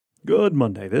Good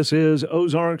Monday. This is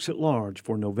Ozarks at Large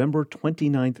for November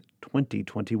 29th,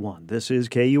 2021. This is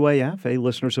KUAF, a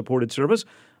listener-supported service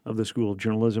of the School of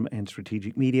Journalism and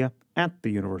Strategic Media at the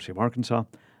University of Arkansas.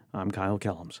 I'm Kyle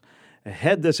Kellums.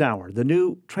 Ahead this hour, the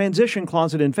new transition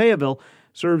closet in Fayetteville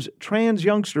serves trans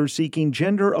youngsters seeking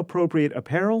gender-appropriate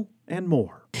apparel and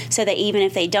more. So that even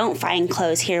if they don't find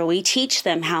clothes here, we teach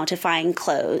them how to find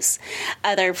clothes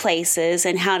other places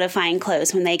and how to find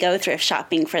clothes when they go thrift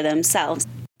shopping for themselves.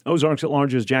 Ozarks at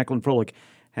Large's Jacqueline Froelich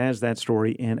has that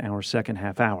story in our second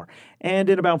half hour. And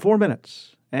in about 4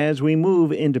 minutes, as we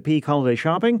move into peak holiday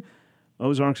shopping,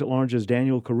 Ozarks at Large's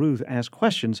Daniel Carruth asks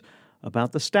questions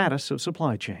about the status of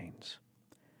supply chains.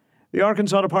 The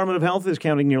Arkansas Department of Health is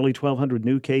counting nearly 1,200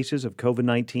 new cases of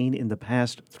COVID-19 in the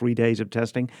past 3 days of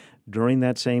testing. During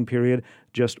that same period,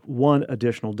 just one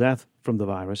additional death from the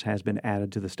virus has been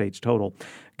added to the state's total.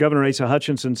 Governor Asa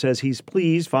Hutchinson says he's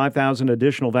pleased 5,000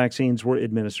 additional vaccines were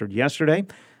administered yesterday.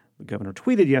 The governor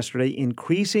tweeted yesterday,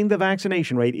 increasing the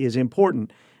vaccination rate is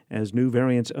important as new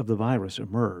variants of the virus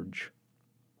emerge.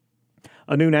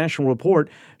 A new national report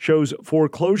shows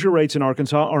foreclosure rates in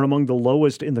Arkansas are among the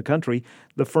lowest in the country.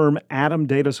 The firm Atom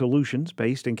Data Solutions,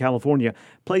 based in California,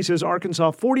 places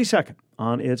Arkansas 42nd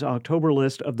on its October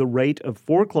list of the rate of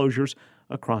foreclosures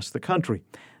across the country.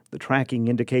 The tracking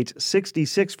indicates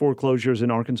 66 foreclosures in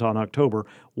Arkansas in October,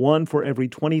 one for every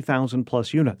 20,000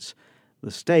 plus units.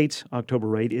 The state's October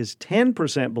rate is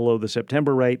 10% below the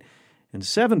September rate and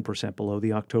 7% below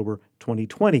the October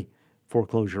 2020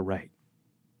 foreclosure rate.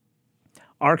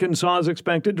 Arkansas is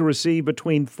expected to receive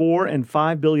between $4 and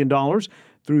 $5 billion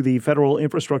through the federal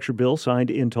infrastructure bill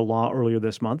signed into law earlier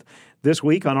this month. This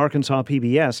week on Arkansas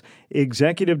PBS,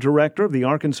 Executive Director of the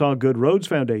Arkansas Good Roads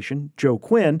Foundation, Joe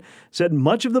Quinn, said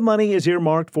much of the money is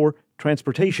earmarked for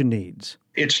transportation needs.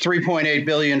 It's $3.8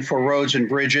 billion for roads and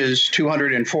bridges,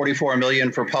 $244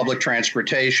 million for public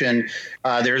transportation.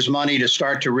 There's money to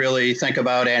start to really think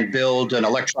about and build an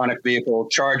electronic vehicle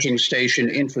charging station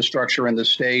infrastructure in the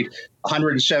state.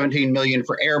 $117 million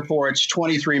for airports,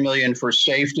 $23 million for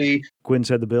safety. Quinn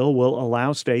said the bill will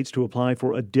allow states to apply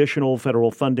for additional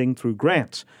federal funding through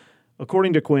grants.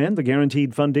 According to Quinn, the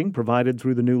guaranteed funding provided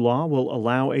through the new law will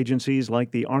allow agencies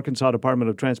like the Arkansas Department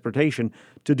of Transportation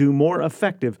to do more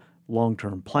effective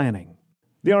long-term planning.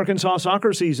 The Arkansas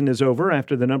soccer season is over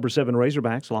after the number 7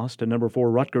 Razorbacks lost to number 4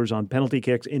 Rutgers on penalty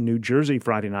kicks in New Jersey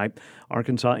Friday night.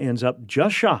 Arkansas ends up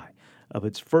just shy of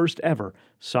its first ever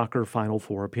soccer Final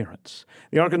Four appearance.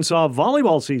 The Arkansas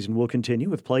volleyball season will continue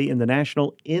with play in the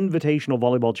National Invitational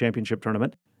Volleyball Championship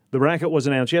Tournament. The bracket was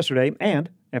announced yesterday, and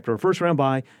after a first-round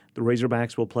bye, the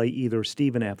Razorbacks will play either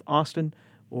Stephen F. Austin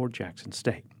or Jackson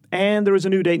State. And there is a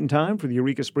new date and time for the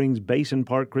Eureka Springs Basin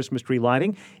Park Christmas tree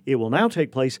lighting. It will now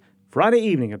take place Friday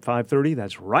evening at 5:30.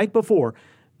 That's right before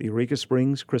the Eureka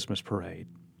Springs Christmas Parade.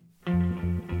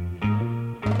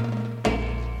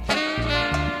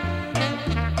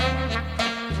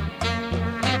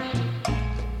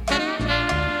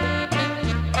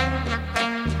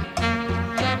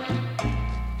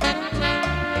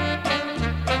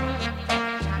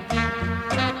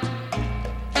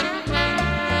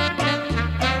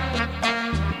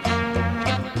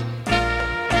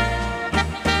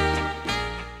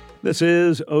 This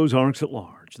is Ozarks at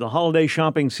Large. The holiday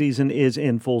shopping season is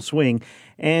in full swing,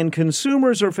 and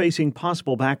consumers are facing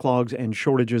possible backlogs and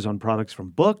shortages on products from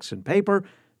books and paper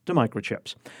to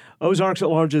microchips. Ozarks at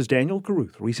Large's Daniel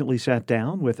Carruth recently sat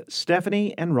down with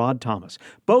Stephanie and Rod Thomas,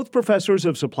 both professors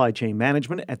of supply chain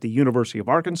management at the University of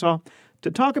Arkansas, to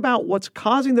talk about what's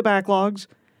causing the backlogs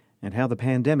and how the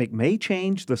pandemic may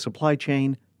change the supply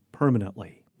chain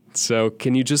permanently. So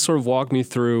can you just sort of walk me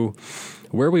through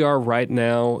where we are right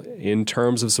now in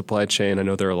terms of supply chain? I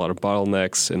know there are a lot of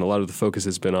bottlenecks, and a lot of the focus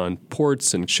has been on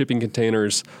ports and shipping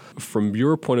containers. From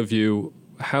your point of view,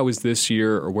 how is this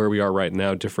year or where we are right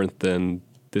now different than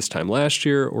this time last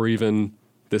year or even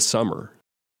this summer?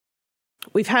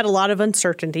 We've had a lot of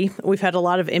uncertainty. We've had a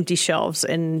lot of empty shelves,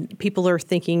 and people are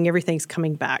thinking everything's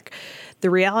coming back. The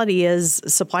reality is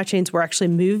supply chains were actually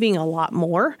moving a lot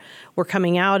more. We're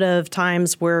coming out of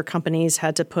times where companies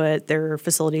had to put their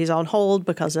facilities on hold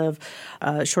because of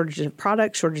shortages of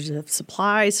products, shortages of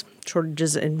supplies,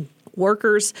 shortages in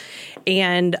workers.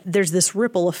 And there's this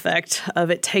ripple effect of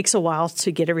it takes a while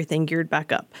to get everything geared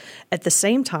back up. At the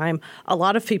same time, a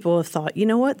lot of people have thought, you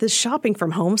know what, this shopping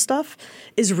from home stuff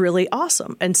is really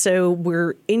awesome. And so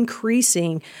we're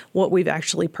increasing what we've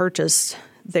actually purchased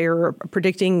They're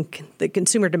predicting that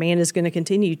consumer demand is going to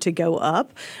continue to go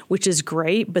up, which is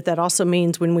great. But that also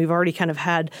means when we've already kind of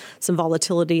had some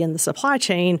volatility in the supply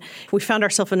chain, we found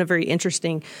ourselves in a very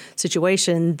interesting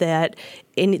situation that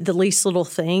the least little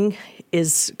thing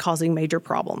is causing major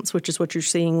problems, which is what you're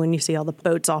seeing when you see all the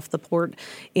boats off the port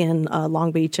in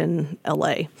Long Beach and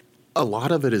LA. A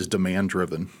lot of it is demand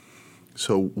driven.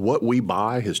 So what we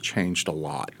buy has changed a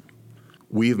lot.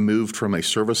 We've moved from a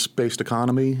service-based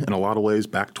economy in a lot of ways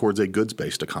back towards a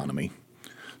goods-based economy.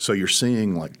 So you're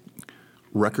seeing like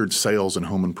record sales in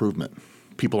home improvement.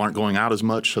 People aren't going out as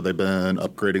much, so they've been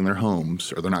upgrading their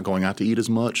homes, or they're not going out to eat as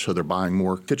much, so they're buying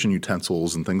more kitchen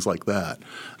utensils and things like that.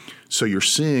 So you're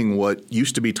seeing what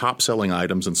used to be top-selling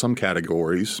items in some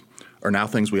categories are now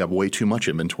things we have way too much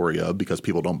inventory of because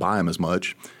people don't buy them as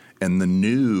much. And the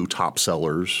new top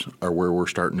sellers are where we're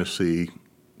starting to see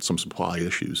some supply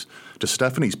issues. To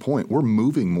Stephanie's point, we're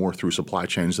moving more through supply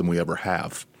chains than we ever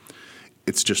have.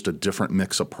 It's just a different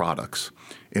mix of products.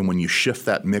 And when you shift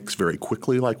that mix very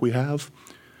quickly like we have,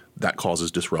 that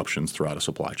causes disruptions throughout a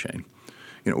supply chain.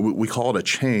 You know, we call it a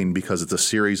chain because it's a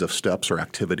series of steps or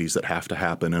activities that have to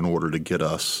happen in order to get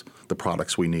us the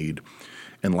products we need.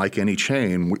 And like any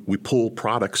chain, we pull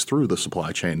products through the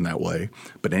supply chain that way.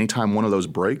 But anytime one of those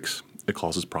breaks, it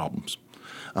causes problems.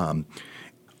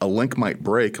 A link might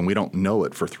break and we don't know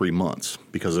it for 3 months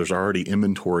because there's already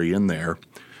inventory in there.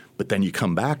 But then you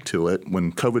come back to it.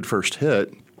 When COVID first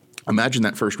hit, imagine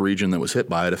that first region that was hit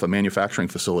by it. If a manufacturing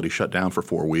facility shut down for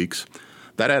 4 weeks,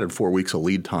 that added 4 weeks of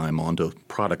lead time onto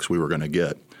products we were going to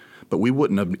get. But we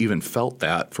wouldn't have even felt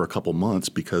that for a couple months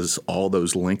because all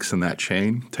those links in that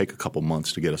chain take a couple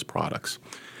months to get us products.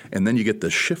 And then you get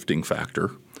this shifting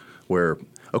factor where,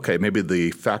 okay, maybe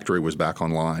the factory was back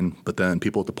online, but then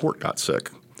people at the port got sick.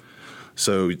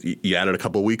 So you added a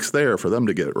couple of weeks there for them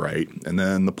to get it right. And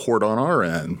then the port on our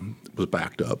end was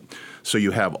backed up. So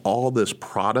you have all this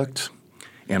product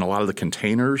and a lot of the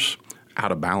containers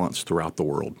out of balance throughout the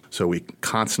world. So we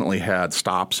constantly had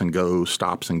stops and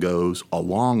goes,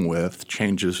 along with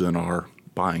changes in our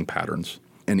buying patterns.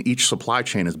 And each supply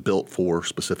chain is built for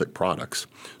specific products.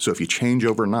 So if you change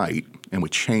overnight and we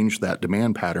change that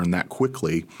demand pattern that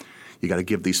quickly, you got to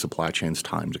give these supply chains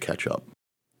time to catch up.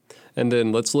 And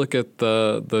then let's look at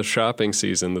the shopping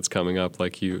season that's coming up,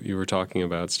 like you were talking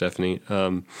about, Stephanie.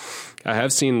 I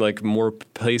have seen like more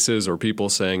places or people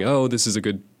saying, "Oh, this is a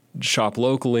good shop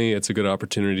locally. It's a good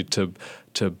opportunity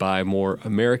to buy more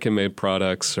American-made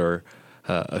products," or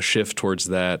a shift towards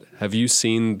that. Have you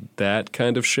seen that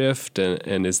kind of shift?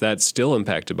 And is that still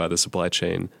impacted by the supply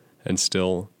chain? And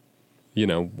still,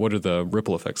 what are the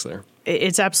ripple effects there?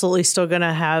 It's absolutely still going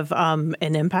to have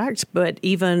an impact, but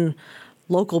even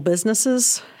local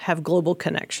businesses have global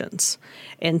connections.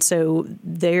 And so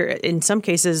in some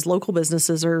cases, local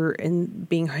businesses are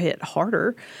being hit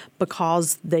harder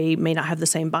because they may not have the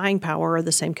same buying power or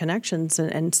the same connections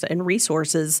and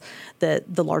resources that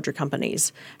the larger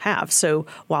companies have. So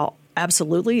while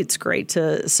absolutely it's great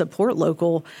to support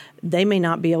local, they may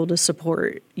not be able to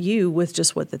support you with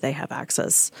just what that they have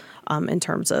access in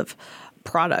terms of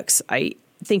products. I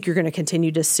think you're going to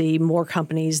continue to see more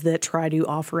companies that try to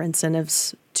offer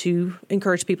incentives to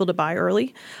encourage people to buy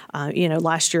early.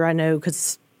 Last year I know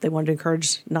because they wanted to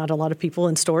encourage not a lot of people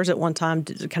in stores at one time,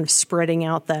 kind of spreading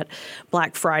out that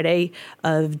Black Friday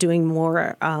of doing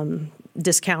more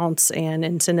discounts and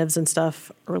incentives and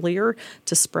stuff earlier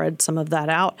to spread some of that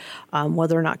out.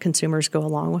 Whether or not consumers go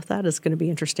along with that is going to be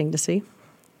interesting to see.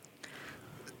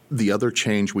 The other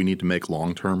change we need to make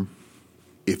long term,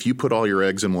 if you put all your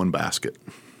eggs in one basket,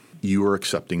 you are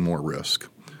accepting more risk.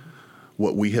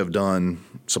 What we have done,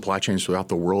 supply chains throughout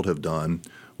the world have done,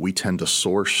 we tend to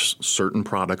source certain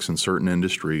products in certain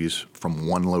industries from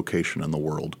one location in the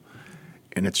world.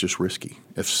 And it's just risky.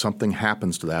 If something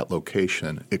happens to that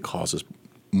location, it causes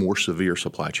more severe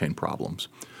supply chain problems.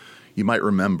 You might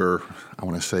remember, I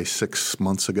want to say 6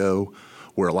 months ago,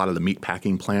 where a lot of the meat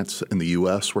packing plants in the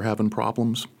U.S. were having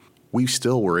problems. We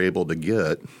still were able to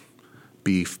get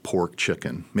beef, pork,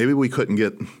 chicken. Maybe we couldn't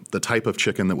get the type of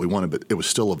chicken that we wanted, but it was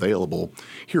still available.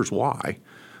 Here's why.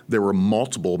 There were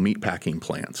multiple meatpacking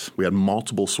plants. We had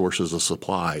multiple sources of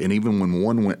supply. And even when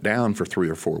one went down for 3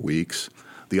 or 4 weeks,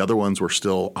 the other ones were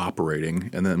still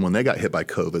operating. And then when they got hit by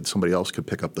COVID, somebody else could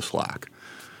pick up the slack.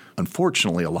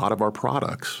 Unfortunately, a lot of our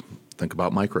products, think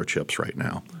about microchips right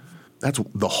now, that's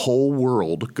the whole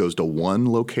world goes to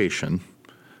one location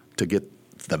to get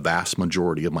the vast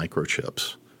majority of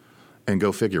microchips. And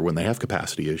go figure, when they have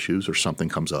capacity issues or something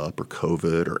comes up or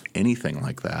COVID or anything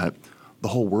like that, the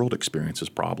whole world experiences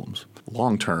problems.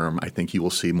 Long term, I think you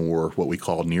will see more what we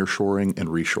call nearshoring and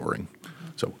reshoring.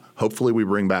 So Hopefully we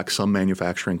bring back some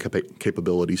manufacturing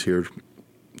capabilities here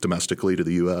domestically to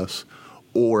the U.S.,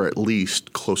 or at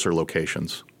least closer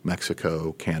locations,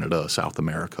 Mexico, Canada, South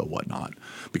America, whatnot.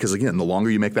 Because again, the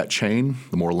longer you make that chain,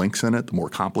 the more links in it, the more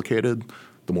complicated,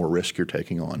 the more risk you're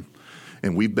taking on.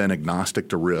 And we've been agnostic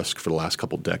to risk for the last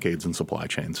couple decades in supply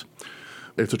chains.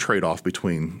 It's a trade-off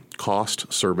between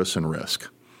cost, service, and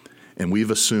risk. And we've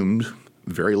assumed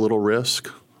very little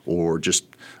risk or just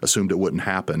assumed it wouldn't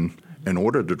happen in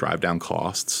order to drive down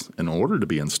costs, in order to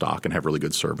be in stock and have really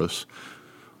good service.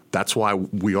 That's why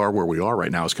we are where we are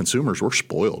right now as consumers. We're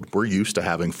spoiled. We're used to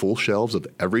having full shelves of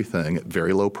everything at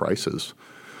very low prices.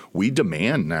 We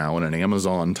demand now in an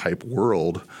Amazon-type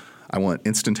world, I want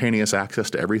instantaneous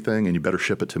access to everything, and you better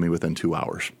ship it to me within 2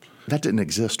 hours. That didn't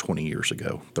exist 20 years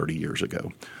ago, 30 years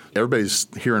ago. Everybody's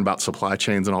hearing about supply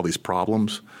chains and all these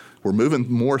problems. We're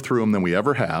moving more through them than we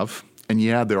ever have. And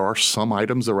yeah, there are some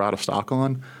items that we're out of stock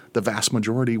on. The vast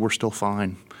majority, we're still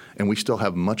fine. And we still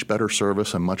have much better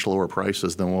service and much lower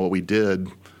prices than what we did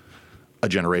a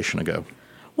generation ago.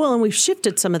 Well, and we've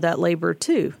shifted some of that labor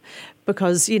too,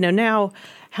 because, now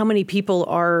how many people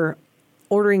are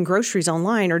ordering groceries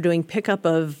online or doing pickup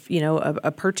of,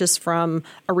 a purchase from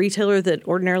a retailer that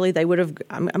ordinarily they would have,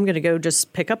 I'm going to go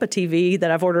just pick up a TV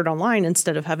that I've ordered online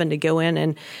instead of having to go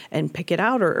in and pick it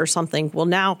out or something. Well,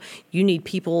 now you need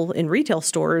people in retail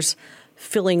stores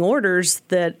filling orders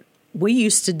that we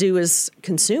used to do as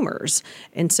consumers.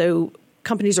 And so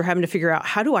companies are having to figure out,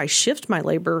 how do I shift my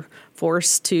labor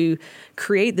force to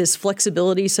create this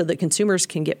flexibility so that consumers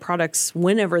can get products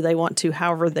whenever they want to,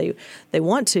 however they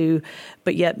want to,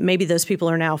 but yet maybe those people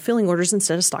are now filling orders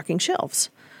instead of stocking shelves.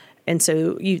 And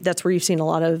so that's where you've seen a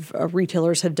lot of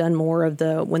retailers have done more of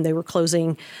when they were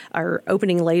closing or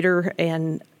opening later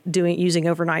and using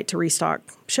overnight to restock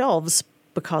shelves,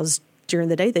 because during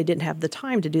the day they didn't have the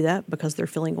time to do that because they're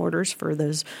filling orders for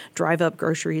those drive-up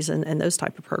groceries and those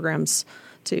type of programs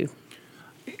too.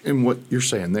 And what you're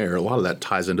saying there, a lot of that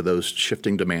ties into those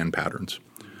shifting demand patterns.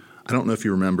 I don't know if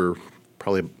you remember,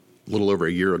 probably a little over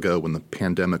a year ago when the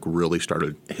pandemic really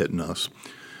started hitting us,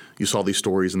 you saw these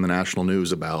stories in the national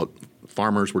news about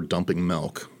farmers were dumping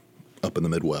milk up in the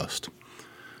Midwest.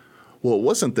 Well, it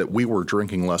wasn't that we were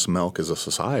drinking less milk as a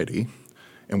society,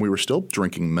 and we were still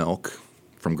drinking milk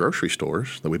from grocery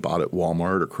stores that we bought at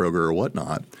Walmart or Kroger or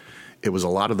whatnot. It was a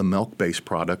lot of the milk-based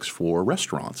products for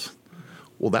restaurants.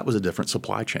 Well, that was a different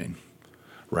supply chain,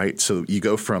 right? So you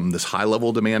go from this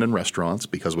high-level demand in restaurants,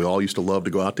 because we all used to love to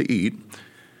go out to eat,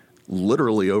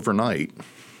 literally overnight,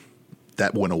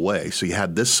 that went away. So you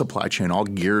had this supply chain all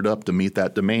geared up to meet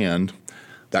that demand.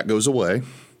 That goes away,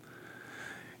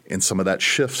 and some of that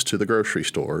shifts to the grocery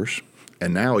stores.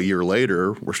 And now a year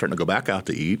later, we're starting to go back out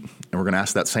to eat, and we're going to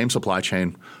ask that same supply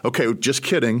chain, okay, just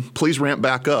kidding, please ramp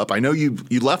back up. I know you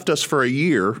left us for a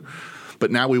year,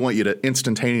 but now we want you to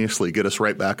instantaneously get us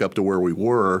right back up to where we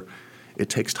were. It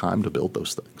takes time to build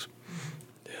those things.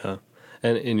 Yeah.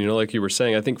 And like you were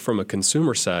saying, I think from a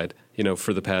consumer side,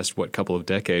 for the past, couple of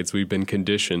decades, we've been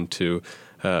conditioned to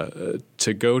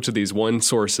go to these one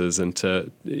sources and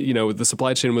the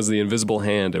supply chain was the invisible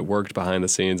hand. It worked behind the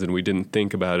scenes and we didn't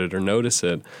think about it or notice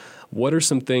it. What are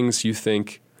some things you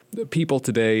think people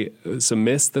today, some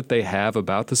myths that they have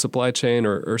about the supply chain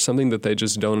or something that they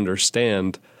just don't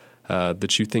understand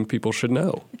that you think people should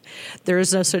know? There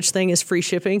is no such thing as free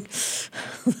shipping.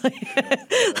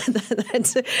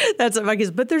 That's my guess.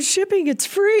 But there's shipping; it's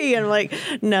free. And I'm like,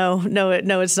 no,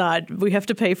 it's not. We have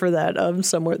to pay for that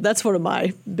somewhere. That's one of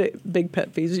my big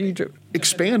pet peeves.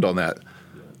 Expand on that.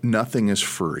 Nothing is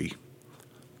free.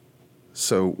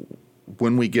 So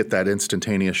when we get that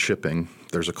instantaneous shipping,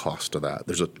 there's a cost to that.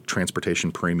 There's a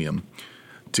transportation premium.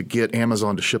 To get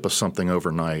Amazon to ship us something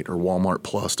overnight or Walmart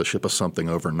Plus to ship us something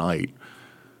overnight,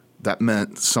 that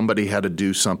meant somebody had to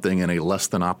do something in a less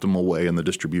than optimal way in the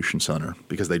distribution center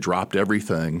because they dropped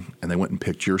everything and they went and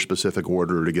picked your specific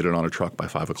order to get it on a truck by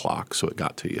 5 o'clock so it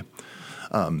got to you.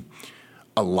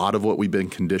 A lot of what we've been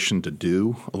conditioned to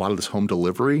do, a lot of this home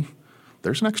delivery,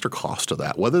 there's an extra cost to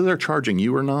that. Whether they're charging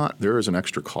you or not, there is an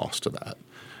extra cost to that.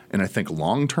 And I think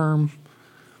long term,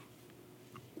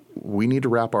 we need to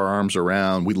wrap our arms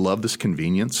around, we love this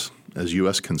convenience as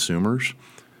U.S. consumers.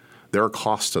 There are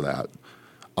costs to that.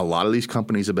 A lot of these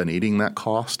companies have been eating that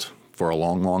cost for a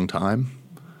long, long time.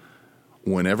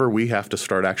 Whenever we have to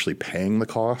start actually paying the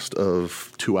cost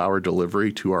of 2-hour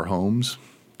delivery to our homes,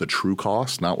 the true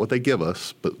cost, not what they give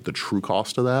us, but the true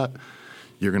cost of that,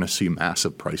 you're going to see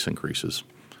massive price increases.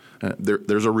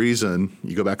 There's a reason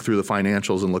you go back through the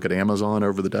financials and look at Amazon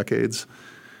over the decades.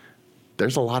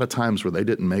 There's a lot of times where they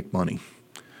didn't make money.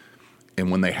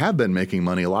 And when they have been making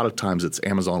money, a lot of times it's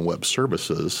Amazon Web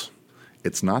Services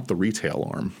It's not the retail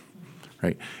arm,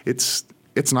 right? It's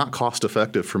not cost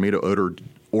effective for me to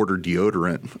order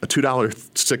deodorant, a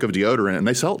 $2 stick of deodorant, and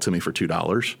they sell it to me for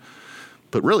 $2.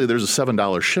 But really, there's a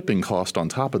 $7 shipping cost on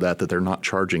top of that they're not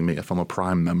charging me if I'm a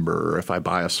Prime member or if I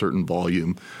buy a certain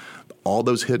volume. All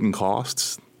those hidden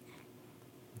costs,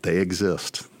 they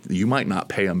exist. You might not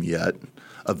pay them yet.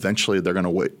 Eventually, they're going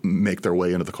to make their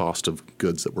way into the cost of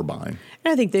goods that we're buying.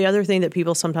 And I think the other thing that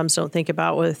people sometimes don't think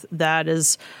about with that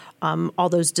is all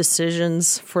those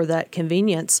decisions for that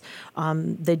convenience,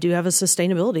 they do have a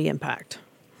sustainability impact.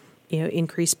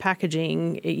 Increased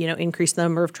packaging, increased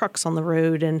number of trucks on the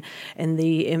road and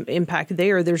the impact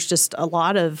there. There's just a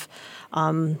lot of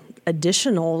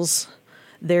additionals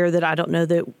there that I don't know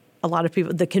that a lot of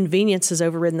people, the convenience has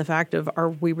overridden the fact of, are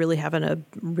we really having a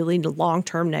really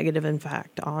long-term negative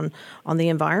impact on the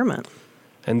environment?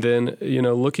 And then,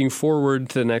 looking forward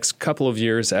to the next couple of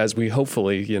years as we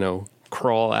hopefully,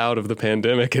 crawl out of the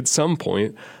pandemic at some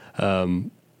point,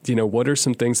 what are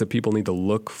some things that people need to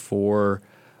look for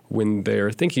when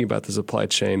they're thinking about the supply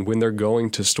chain, when they're going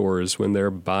to stores, when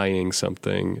they're buying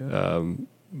something,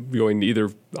 going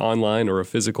either online or a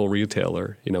physical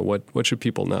retailer? What should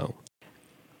people know?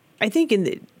 I think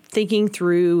thinking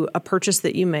through a purchase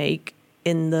that you make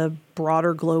in the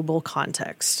broader global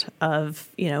context of,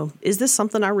 is this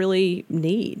something I really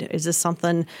need? Is this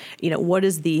something, what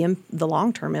is the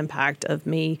long-term impact of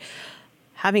me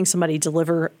having somebody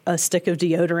deliver a stick of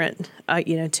deodorant,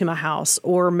 to my house?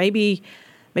 Or maybe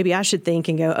I should think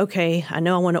and go, okay, I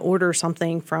know I want to order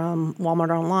something from Walmart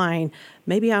online.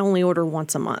 Maybe I only order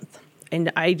once a month.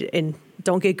 And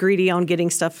don't get greedy on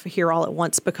getting stuff here all at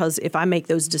once, because if I make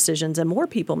those decisions and more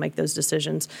people make those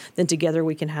decisions, then together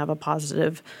we can have a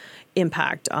positive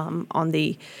impact on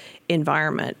the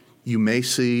environment. You may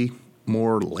see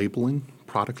more labeling,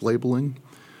 product labeling.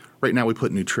 Right now we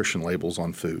put nutrition labels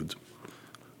on foods.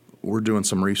 We're doing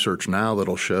some research now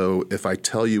that'll show if I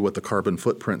tell you what the carbon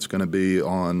footprint's going to be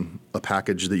on a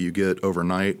package that you get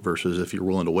overnight versus if you're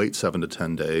willing to wait 7 to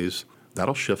 10 days,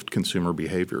 that'll shift consumer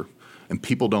behavior. And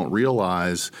people don't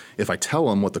realize if I tell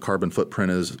them what the carbon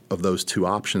footprint is of those two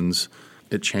options,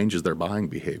 it changes their buying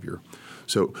behavior.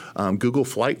 So Google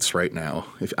Flights right now,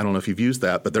 I don't know if you've used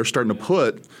that, but they're starting to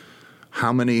put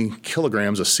how many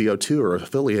kilograms of CO2 are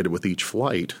affiliated with each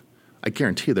flight. I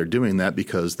guarantee they're doing that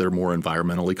because they're more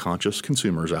environmentally conscious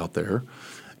consumers out there.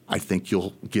 I think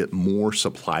you'll get more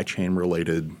supply chain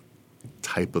related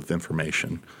type of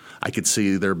information. I could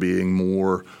see there being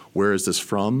more, where is this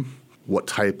from? What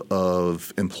type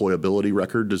of employability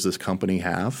record does this company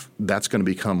have? That's going to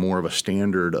become more of a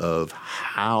standard of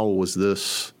how was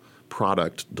this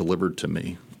product delivered to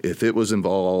me? If it was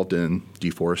involved in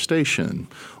deforestation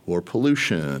or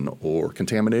pollution or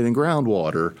contaminating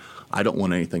groundwater, I don't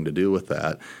want anything to do with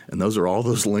that. And those are all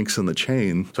those links in the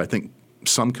chain. So I think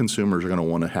some consumers are going to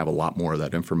want to have a lot more of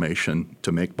that information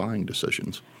to make buying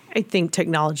decisions. I think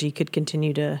technology could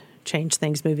continue to change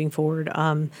things moving forward.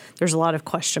 There's a lot of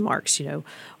question marks.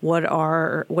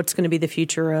 What's going to be the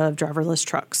future of driverless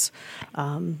trucks?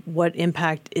 What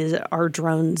impact are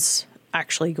drones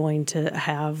actually going to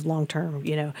have long term?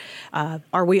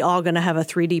 Are we all going to have a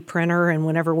 3D printer, and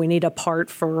whenever we need a part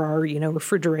for our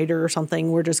refrigerator or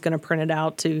something, we're just going to print it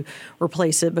out to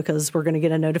replace it because we're going to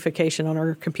get a notification on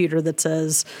our computer that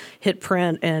says hit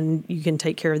print and you can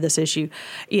take care of this issue?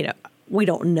 We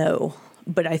don't know.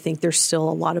 But I think there's still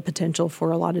a lot of potential for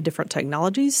a lot of different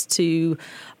technologies to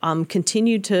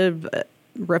continue to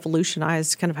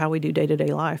revolutionize kind of how we do day-to-day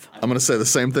life. I'm going to say the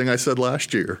same thing I said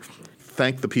last year.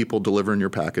 Thank the people delivering your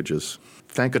packages.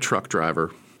 Thank a truck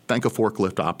driver. Thank a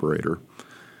forklift operator.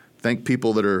 Thank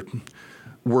people that are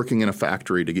working in a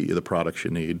factory to get you the products you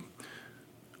need.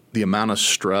 The amount of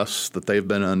stress that they've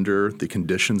been under, the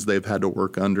conditions they've had to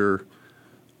work under,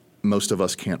 most of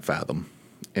us can't fathom.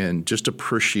 And just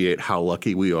appreciate how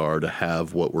lucky we are to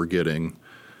have what we're getting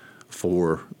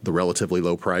for the relatively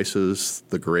low prices,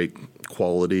 the great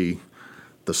quality,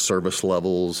 the service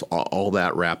levels, all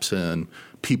that wraps in.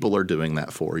 People are doing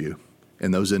that for you.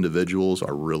 And those individuals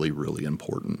are really, really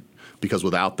important. Because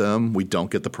without them, we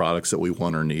don't get the products that we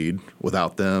want or need.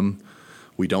 Without them,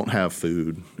 we don't have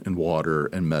food and water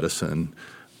and medicine,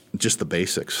 just the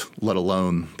basics, let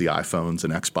alone the iPhones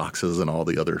and Xboxes and all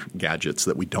the other gadgets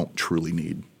that we don't truly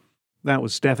need. That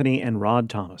was Stephanie and Rod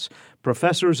Thomas,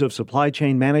 professors of supply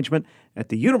chain management at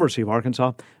the University of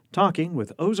Arkansas, talking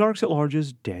with Ozarks at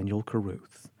Large's Daniel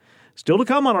Carruth. Still to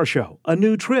come on our show, a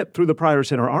new trip through the Pryor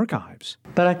Center archives.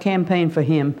 But I campaign for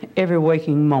him every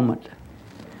waking moment.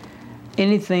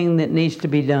 Anything that needs to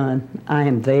be done, I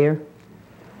am there.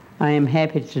 I am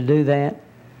happy to do that.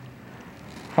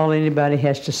 All anybody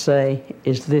has to say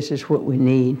is this is what we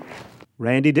need.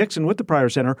 Randy Dixon with the Pryor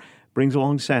Center brings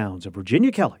along sounds of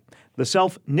Virginia Kelly, the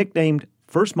self-nicknamed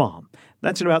First Mom.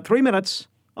 That's in about 3 minutes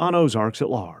on Ozarks at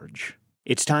Large.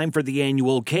 It's time for the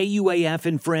annual KUAF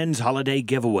and Friends Holiday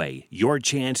Giveaway, your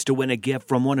chance to win a gift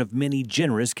from one of many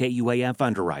generous KUAF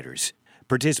underwriters.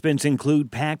 Participants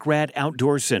include Pack Rat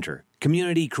Outdoor Center,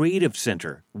 Community Creative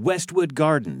Center, Westwood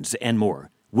Gardens, and more.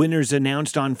 Winners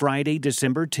announced on Friday,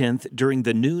 December 10th during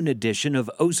the noon edition of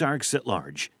Ozarks at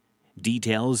Large.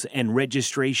 Details and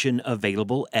registration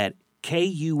available at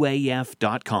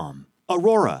KUAF.com.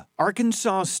 Aurora,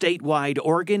 Arkansas' statewide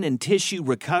organ and tissue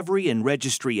recovery and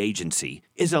registry agency,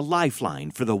 is a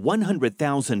lifeline for the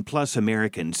 100,000-plus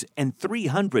Americans and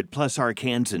 300-plus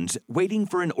Arkansans waiting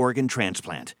for an organ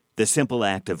transplant. The simple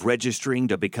act of registering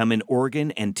to become an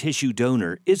organ and tissue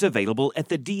donor is available at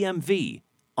the DMV,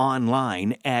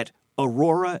 online at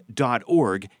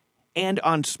aurora.org, and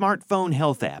on smartphone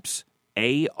health apps.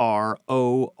 ARORA.org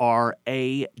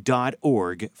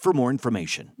for more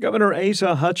information. Governor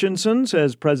Asa Hutchinson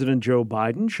says President Joe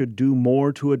Biden should do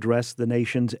more to address the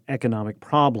nation's economic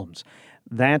problems.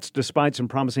 That's despite some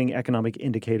promising economic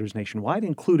indicators nationwide,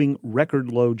 including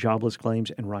record low jobless claims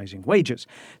and rising wages.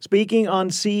 Speaking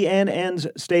on CNN's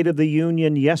State of the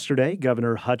Union yesterday,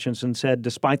 Governor Hutchinson said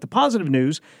despite the positive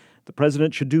news, the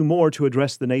president should do more to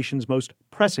address the nation's most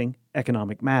pressing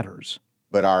economic matters.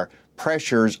 But our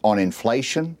pressures on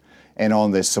inflation and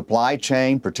on the supply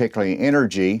chain, particularly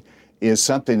energy, is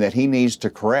something that he needs to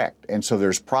correct. And so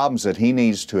there's problems that he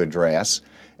needs to address.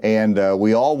 And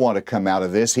we all want to come out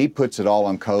of this. He puts it all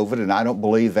on COVID, and I don't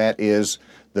believe that is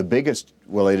the biggest,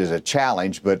 well, it is a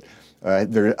challenge, but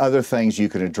there are other things you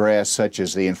can address, such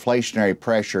as the inflationary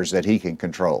pressures that he can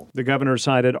control. The governor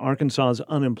cited Arkansas's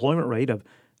unemployment rate of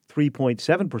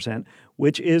 3.7%,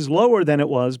 which is lower than it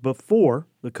was before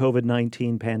the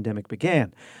COVID-19 pandemic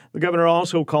began. The governor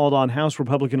also called on House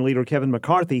Republican leader Kevin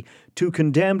McCarthy to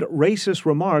condemn racist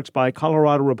remarks by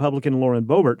Colorado Republican Lauren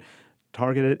Boebert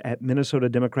targeted at Minnesota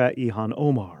Democrat Ilhan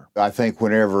Omar. I think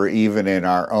whenever, even in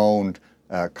our own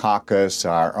caucus,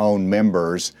 our own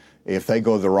members, if they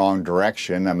go the wrong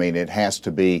direction, I mean, it has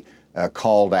to be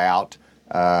called out.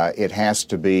 It has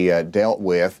to be dealt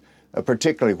with.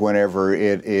 Particularly whenever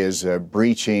it is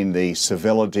breaching the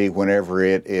civility, whenever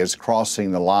it is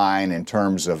crossing the line in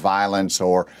terms of violence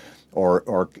or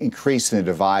increasing the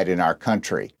divide in our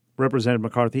country. Representative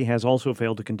McCarthy has also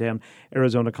failed to condemn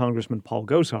Arizona Congressman Paul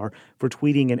Gosar for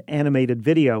tweeting an animated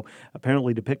video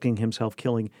apparently depicting himself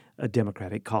killing a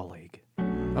Democratic colleague.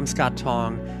 I'm Scott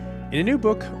Tong. In a new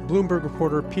book, Bloomberg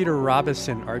reporter Peter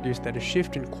Robison argues that a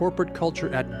shift in corporate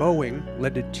culture at Boeing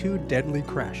led to 2 deadly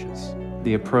crashes.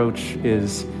 The approach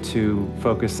is to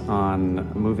focus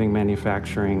on moving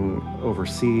manufacturing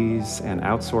overseas and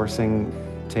outsourcing,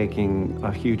 taking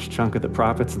a huge chunk of the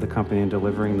profits of the company and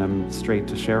delivering them straight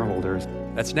to shareholders.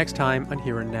 That's next time on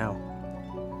Here and Now.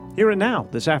 Here and Now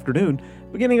this afternoon,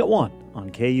 beginning at 1 on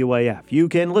KUAF. You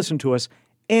can listen to us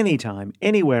anytime,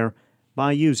 anywhere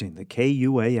by using the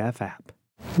KUAF app.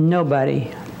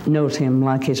 Nobody knows him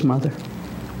like his mother.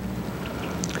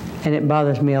 And it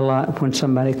bothers me a lot when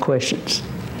somebody questions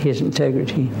his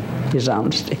integrity, his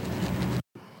honesty.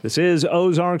 This is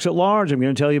Ozarks at Large. I'm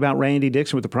going to tell you about Randy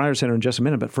Dixon with the Pryor Center in just a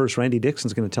minute. But first, Randy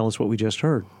Dixon's going to tell us what we just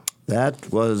heard.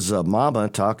 That was Mama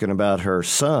talking about her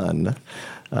son,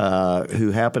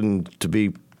 who happened to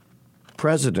be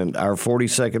president, our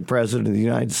 42nd president of the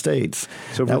United States.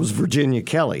 So that was Virginia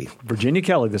Kelly. Virginia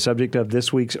Kelly, the subject of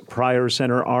this week's Pryor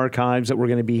Center archives that we're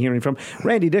going to be hearing from.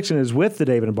 Randy Dixon is with the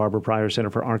David and Barbara Pryor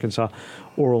Center for Arkansas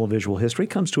Oral and Visual History.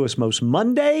 Comes to us most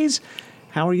Mondays.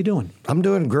 How are you doing? I'm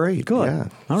doing great. Good. Yeah,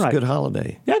 all right. It's a good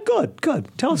holiday. Yeah,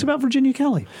 good. Tell us about Virginia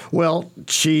Kelly. Well,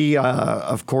 she,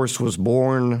 of course, was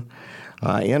born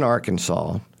in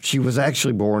Arkansas. She was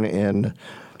actually born in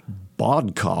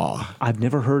Bodcaw. I've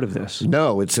never heard of this.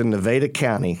 No, it's in Nevada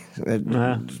County.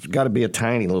 It's got to be a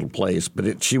tiny little place,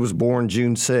 but she was born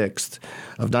June 6th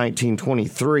of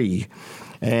 1923.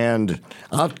 And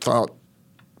I thought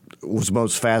what was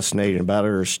most fascinating about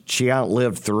her is she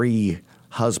outlived 3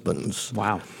 husbands.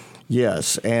 Wow.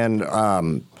 Yes, and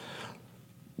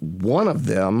one of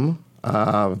them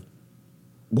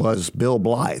was Bill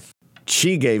Blythe.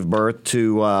 She gave birth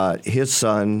to his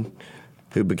son,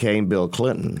 who became Bill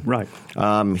Clinton. Right.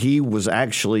 He was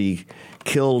actually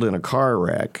killed in a car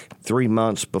wreck 3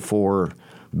 months before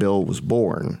Bill was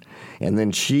born. And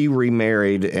then she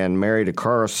remarried and married a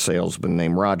car salesman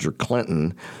named Roger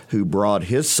Clinton, who brought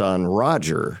his son,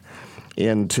 Roger,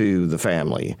 into the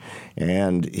family.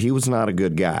 And he was not a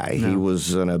good guy. No. He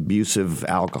was an abusive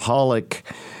alcoholic,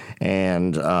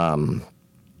 and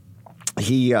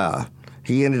he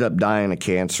ended up dying of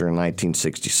cancer in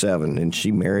 1967, and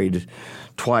she married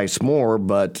twice more,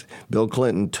 but Bill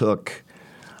Clinton took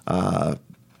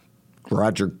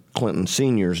Roger Clinton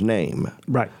Sr.'s name.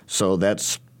 Right. So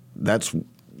that's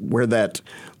where that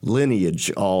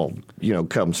lineage all,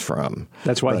 comes from.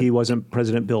 That's why he wasn't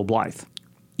President Bill Blythe.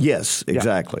 Yes,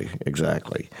 exactly,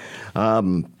 exactly.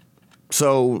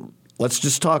 So let's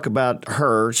just talk about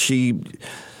her. She,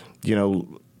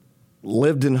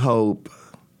 lived in Hope,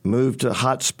 moved to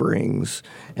Hot Springs,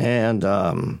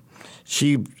 and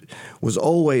she was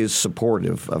always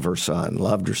supportive of her son,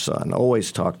 loved her son,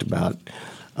 always talked about,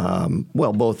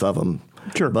 both of them.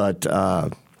 Sure. But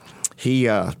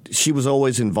she was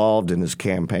always involved in his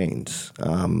campaigns.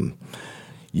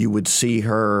 You would see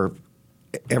her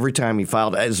every time he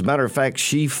filed. As a matter of fact,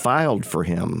 she filed for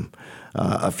him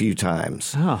a few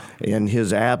times in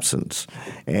his absence.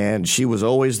 And she was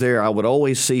always there. I would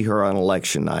always see her on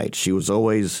election night. She was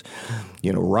always,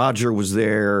 Roger was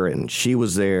there and she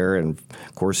was there, and,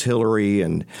 of course, Hillary,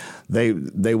 and they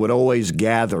would always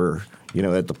gather,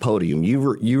 at the podium.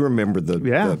 You remember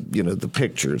the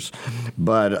pictures.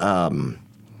 But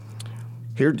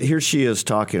here she is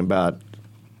talking about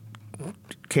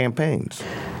campaigns.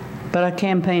 But I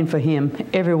campaign for him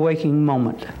every waking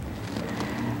moment.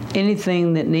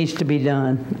 Anything that needs to be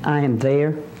done, I am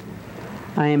there.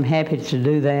 I am happy to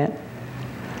do that.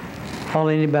 All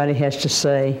anybody has to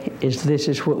say is this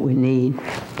is what we need.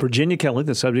 Virginia Kelly,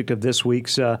 the subject of this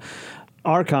week's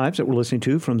archives that we're listening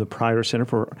to from the Pryor Center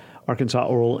for Arkansas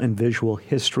Oral and Visual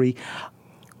History.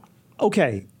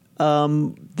 Okay.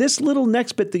 This little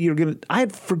next bit that I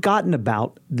had forgotten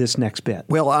about this next bit.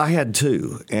 Well, I had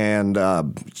too. And,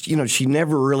 she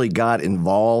never really got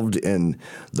involved in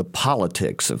the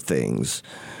politics of things.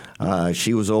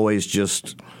 She was always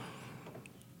just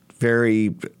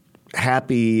very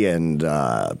happy and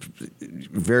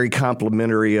very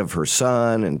complimentary of her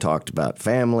son and talked about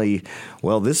family.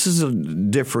 Well, this is a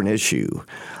different issue.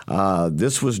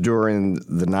 This was during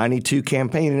the 92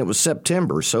 campaign, and it was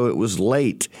September, so it was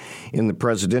late in the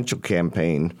presidential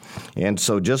campaign. And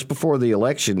so just before the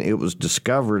election, it was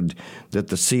discovered that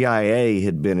the CIA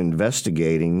had been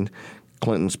investigating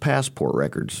Clinton's passport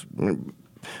records,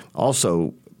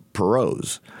 also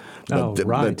Perot's.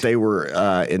 But they were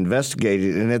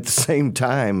investigated, and at the same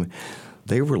time,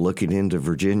 they were looking into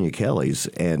Virginia Kelly's,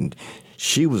 and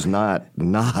she was not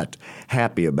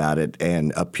happy about it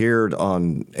and appeared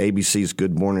on ABC's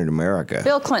Good Morning America.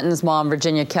 Bill Clinton's mom,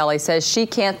 Virginia Kelly, says she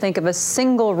can't think of a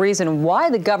single reason why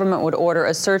the government would order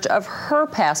a search of her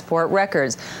passport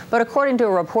records. But according to a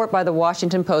report by the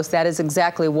Washington Post, that is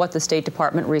exactly what the State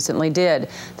Department recently did.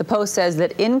 The Post says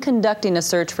that in conducting a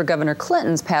search for Governor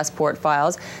Clinton's passport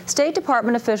files, State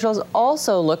Department officials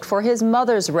also looked for his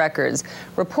mother's records.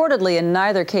 Reportedly, in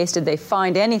neither case did they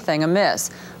find anything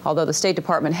amiss. Although the State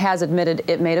Department has admitted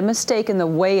it made a mistake in the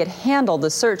way it handled the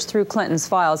search through Clinton's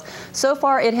files, so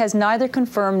far it has neither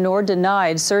confirmed nor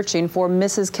denied searching for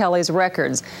Mrs. Kelly's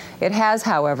records. It has,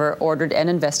 however, ordered an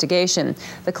investigation.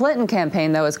 The Clinton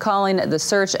campaign, though, is calling the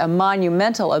search a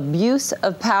monumental abuse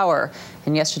of power.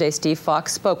 And yesterday, Steve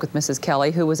Fox spoke with Mrs.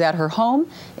 Kelly, who was at her home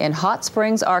in Hot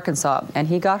Springs, Arkansas, and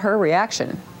he got her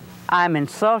reaction. I'm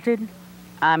insulted.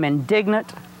 I'm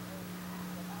indignant.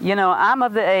 I'm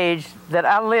of the age that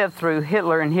I lived through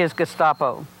Hitler and his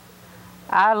Gestapo.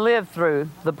 I lived through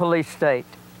the police state.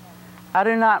 I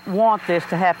do not want this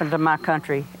to happen to my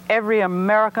country. Every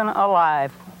American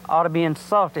alive ought to be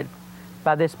insulted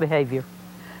by this behavior.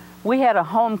 We had a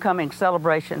homecoming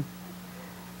celebration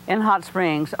in Hot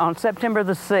Springs on September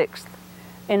the 6th.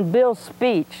 In Bill's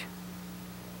speech,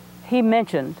 he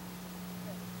mentioned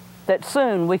that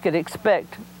soon we could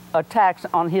expect attacks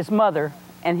on his mother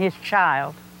and his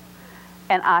child.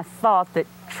 And I thought that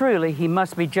truly he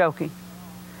must be joking.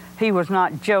 He was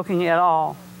not joking at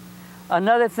all.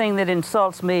 Another thing that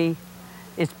insults me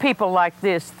is people like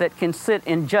this that can sit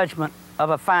in judgment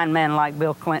of a fine man like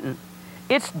Bill Clinton.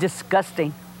 It's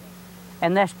disgusting.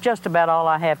 And that's just about all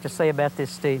I have to say about this,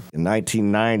 Steve. In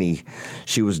 1990,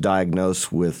 she was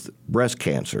diagnosed with breast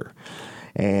cancer.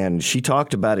 And she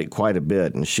talked about it quite a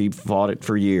bit, and she fought it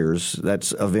for years.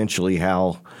 That's eventually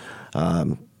how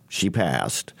she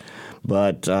passed.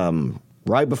 But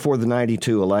right before the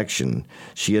 92 election,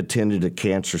 she attended a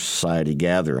Cancer Society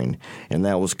gathering, and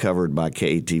that was covered by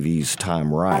KATV's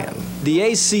Tom Ryan. The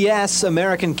ACS,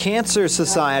 American Cancer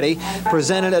Society,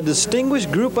 presented a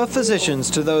distinguished group of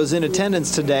physicians to those in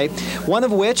attendance today, one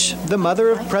of which, the mother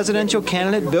of presidential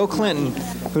candidate Bill Clinton,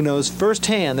 who knows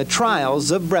firsthand the trials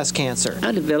of breast cancer.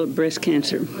 I developed breast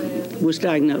cancer, was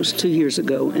diagnosed 2 years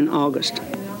ago in August,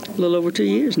 a little over 2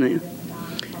 years now.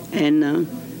 And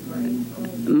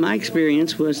my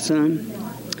experience was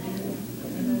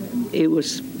it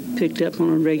was picked up on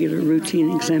a regular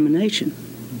routine examination.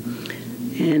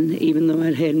 And even though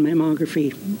I'd had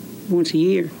mammography once a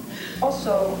year.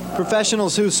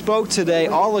 Professionals who spoke today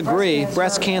all agree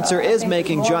breast cancer is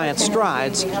making giant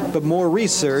strides, but more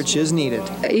research is needed.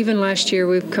 Even last year,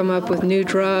 we've come up with new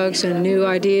drugs and new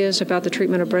ideas about the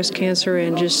treatment of breast cancer,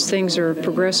 and just things are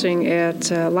progressing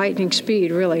at lightning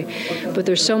speed, really. But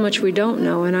there's so much we don't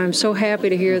know, and I'm so happy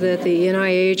to hear that the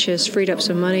NIH has freed up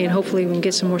some money, and hopefully we can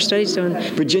get some more studies done.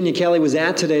 Virginia Kelly was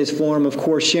at today's forum, of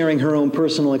course, sharing her own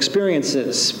personal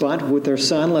experiences, but with her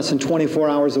son less than 24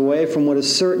 hours away from what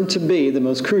is certain to be the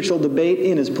most crucial debate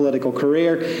in his political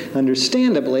career.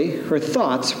 Understandably, her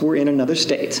thoughts were in another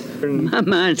state. My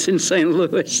mind's in St.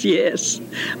 Louis, yes.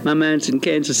 My mind's in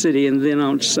Kansas City and then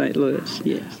on to St. Louis,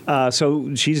 yes.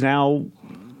 So she's now,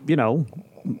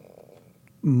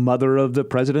 mother of the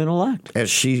president-elect. As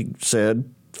she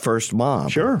said, first mom.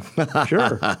 Sure.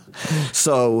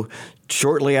 So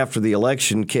shortly after the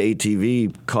election,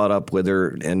 KTV caught up with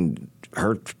her in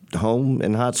her home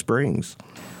in Hot Springs.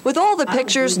 With all the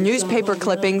pictures, newspaper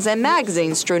clippings, and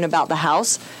magazines strewn about the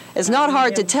house, it's not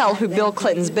hard to tell who Bill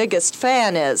Clinton's biggest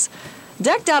fan is.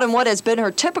 Decked out in what has been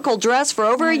her typical dress for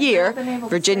over a year,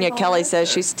 Virginia Kelly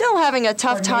says she's still having a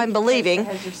tough time believing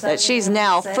that she's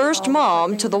now first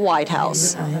mom to the White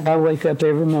House. I wake up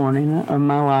every morning of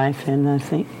my life and I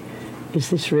think,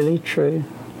 is this really true?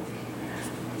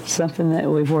 Something that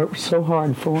we've worked so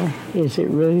hard for, is it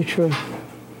really true?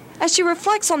 As she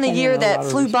reflects on the year that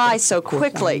flew by so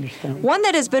quickly, one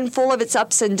that has been full of its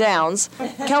ups and downs,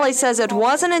 Kelly says it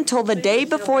wasn't until the day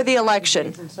before the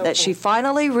election that she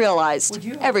finally realized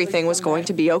everything was going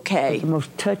to be okay. The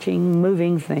most touching,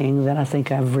 moving thing that I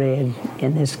think I've read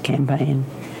in this campaign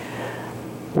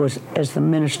was as the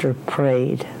minister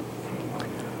prayed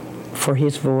for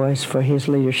his voice, for his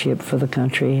leadership, for the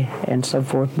country, and so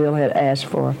forth. Bill had asked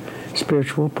for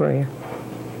spiritual prayer.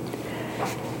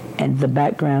 And the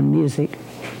background music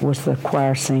was the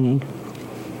choir singing,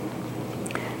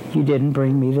 "You didn't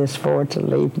bring me this far to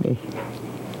leave me."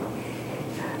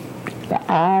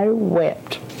 I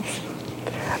wept,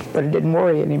 but it didn't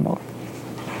worry anymore.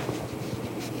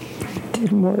 It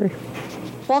didn't worry.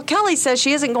 While Kelly says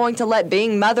she isn't going to let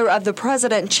being mother of the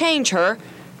president change her,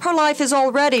 her life is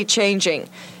already changing.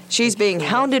 She's being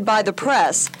hounded by the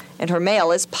press, and her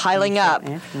mail is piling up.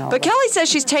 But Kelly says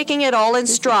she's taking it all in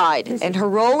stride, and her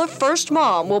role of first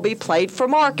mom will be played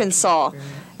from Arkansas.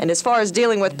 And as far as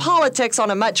dealing with politics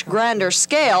on a much grander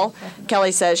scale,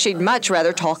 Kelly says she'd much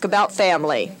rather talk about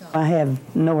family. I have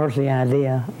no earthly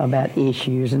idea about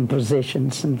issues and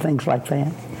positions and things like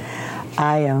that.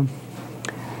 I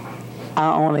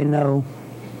only know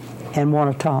and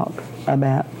want to talk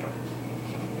about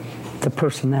the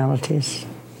personalities.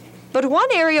 But one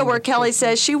area where Kelly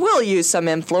says she will use some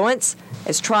influence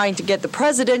is trying to get the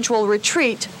presidential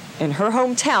retreat in her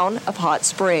hometown of Hot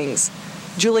Springs.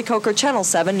 Julie Coker, Channel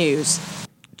 7 News.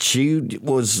 She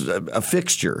was a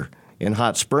fixture in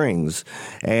Hot Springs,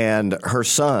 and her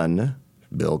son,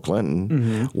 Bill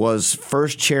Clinton, was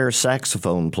first chair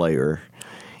saxophone player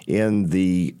in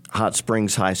the Hot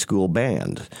Springs High School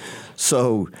band.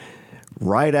 So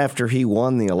right after he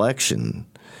won the election,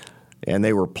 and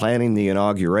they were planning the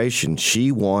inauguration,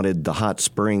 she wanted the Hot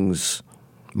Springs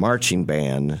marching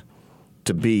band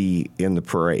to be in the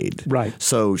parade. Right.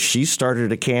 So she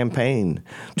started a campaign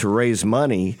to raise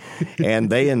money,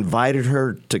 and they invited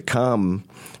her to come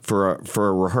for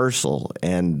a rehearsal,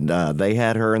 and they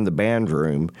had her in the band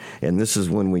room, and this is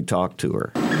when we talked to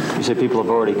her. You say people have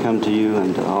already come to you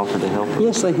and offered to help her?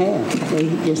 Yes, they have.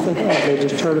 Yes, they have. They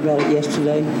just heard about it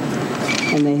yesterday,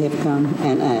 and they have come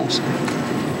and asked,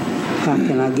 how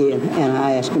can I give? And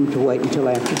I asked them to wait until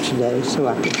after today so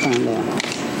I could find out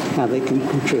how they can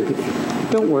contribute.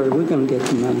 Don't worry, we're going to get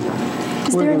the money.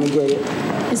 We're going to get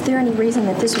it. Is there any reason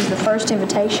that this was the first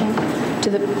invitation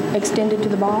extended to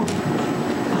the ball?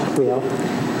 Well,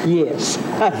 yes,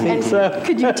 I think so.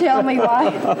 Could you tell me why?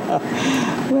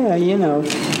 Well, you know,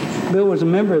 Bill was a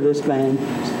member of this band,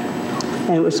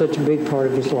 and it was such a big part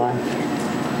of his life.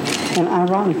 And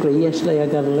ironically, yesterday I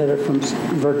got a letter from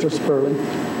Virgil Sperling,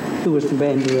 who was the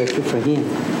band director for him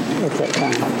at that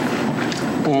time.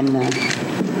 And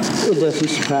it doesn't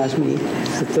surprise me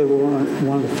that they were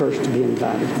one of the first to be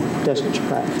invited. It doesn't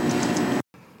surprise me.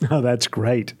 Oh, that's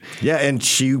great. Yeah, and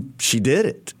she did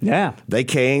it. Yeah. They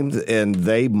came and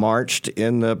they marched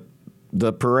in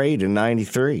the parade in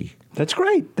 93. That's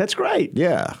great. That's great.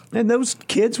 Yeah. And those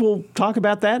kids will talk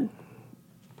about that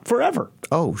forever.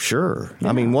 Oh, sure. Yeah.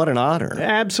 I mean, what an honor.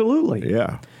 Absolutely.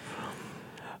 Yeah.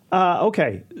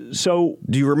 Okay, so...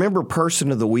 Do you remember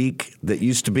Person of the Week that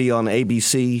used to be on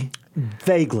ABC?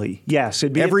 Vaguely, yes.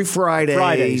 It'd be every Friday.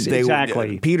 Fridays,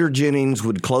 exactly. Peter Jennings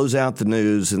would close out the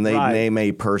news, and they'd name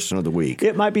a Person of the Week.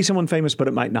 It might be someone famous, but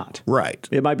it might not. Right.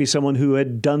 It might be someone who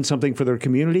had done something for their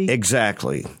community.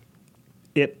 Exactly.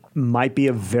 It might be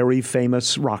a very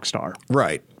famous rock star.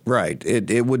 Right.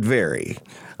 It would vary.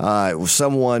 It was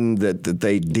someone that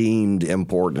they deemed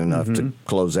important enough to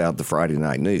close out the Friday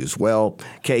night news. Well,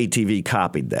 KTV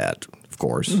copied that, of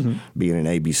course, being an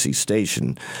ABC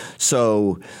station.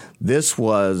 So this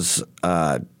was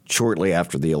shortly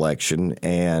after the election,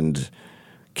 and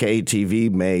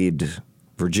KTV made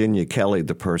Virginia Kelly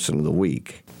the Person of the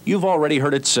Week. You've already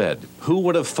heard it said. Who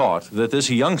would have thought that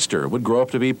this youngster would grow up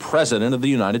to be President of the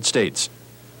United States?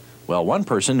 Well, one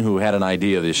person who had an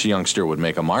idea this youngster would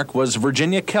make a mark was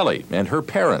Virginia Kelly and her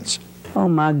parents. Oh,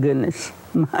 my goodness.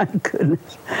 My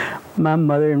goodness. My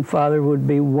mother and father would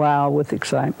be wild with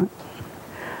excitement.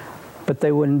 But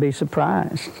they wouldn't be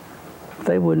surprised.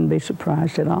 They wouldn't be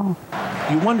surprised at all.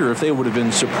 You wonder if they would have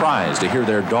been surprised to hear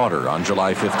their daughter on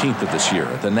July 15th of this year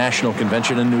at the National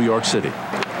Convention in New York City.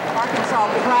 Arkansas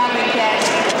proudly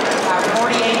cast our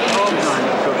 48-year-old son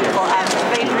for our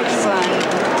favorite son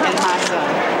and my son,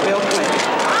 Bill Clinton.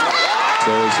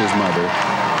 There is his mother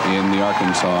in the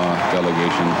Arkansas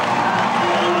delegation.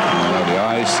 The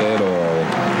eyes said all.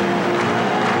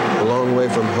 A long way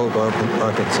from Hope,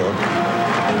 Arkansas.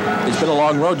 It's been a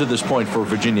long road to this point for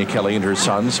Virginia Kelly and her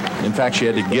sons. In fact, she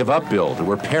had to give up Bill to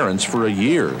her parents for a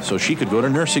year so she could go to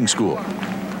nursing school.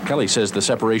 Kelly says the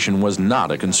separation was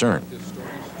not a concern.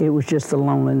 It was just the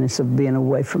loneliness of being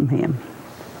away from him.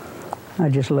 I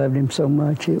just loved him so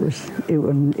much. It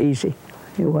wasn't easy.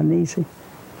 It wasn't easy.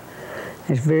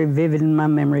 It's very vivid in my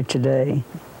memory today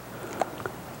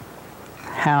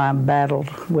how I battled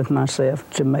with myself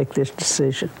to make this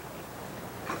decision.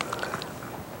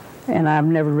 And I've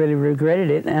never really regretted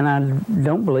it, and I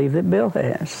don't believe that Bill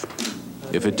has.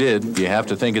 If it did, you have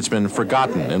to think it's been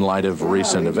forgotten in light of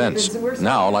recent events.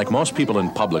 Now, like most people in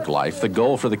public life, the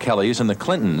goal for the Kellys and the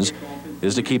Clintons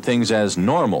is to keep things as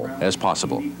normal as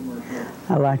possible.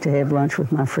 I like to have lunch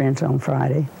with my friends on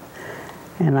Friday,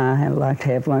 and I like to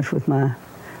have lunch with my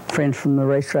friends from the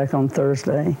racetrack on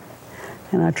Thursday,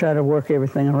 and I try to work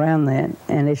everything around that,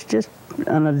 and it's just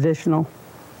an additional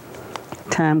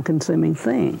time-consuming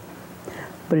thing,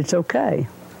 but it's okay.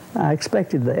 I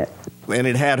expected that. And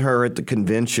it had her at the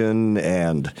convention,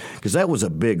 and because that was a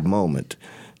big moment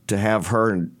to have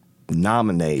her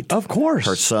nominate, of course,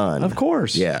 her son. Of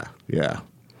course. Yeah.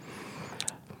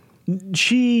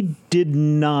 She did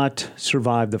not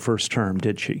survive the first term,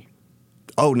 did she?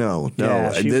 Oh, no.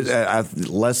 Yeah,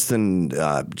 less than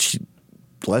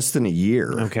a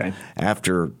year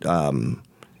after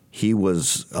he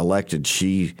was elected,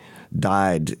 she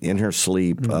died in her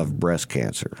sleep of breast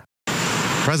cancer.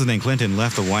 President Clinton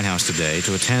left the White House today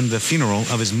to attend the funeral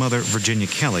of his mother, Virginia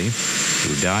Kelly,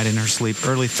 who died in her sleep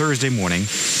early Thursday morning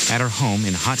at her home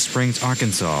in Hot Springs,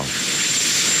 Arkansas.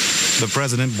 The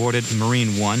president boarded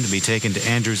Marine One to be taken to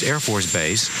Andrews Air Force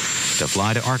Base to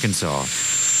fly to Arkansas.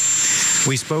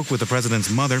 We spoke with the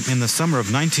president's mother in the summer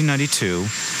of 1992,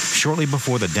 shortly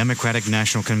before the Democratic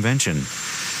National Convention.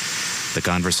 The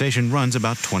conversation runs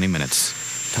about 20 minutes.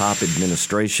 Top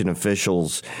administration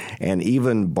officials, and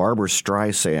even Barbara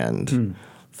Streisand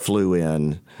flew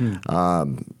in.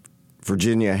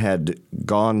 Virginia had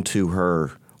gone to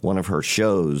one of her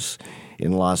shows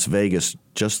in Las Vegas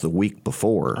just the week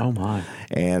before. Oh, my.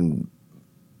 And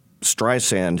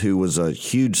Streisand, who was a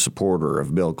huge supporter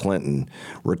of Bill Clinton,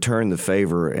 returned the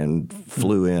favor and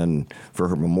flew in for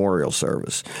her memorial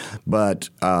service. But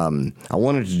I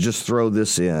wanted to just throw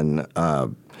this in.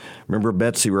 Remember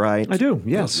Betsy Wright? I do,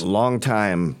 yes.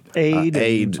 Longtime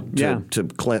aide to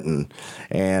Clinton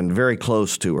and very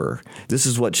close to her. This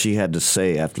is what she had to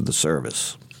say after the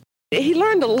service. He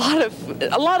learned a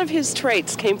lot of his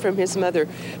traits came from his mother,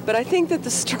 but I think that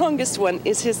the strongest one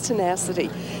is his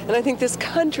tenacity. And I think this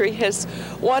country has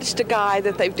watched a guy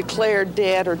that they've declared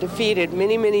dead or defeated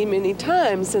many, many, many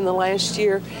times in the last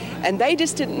year, and they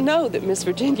just didn't know that Miss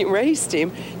Virginia raised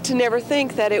him to never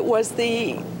think that it was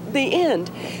the end.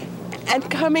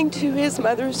 And coming to his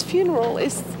mother's funeral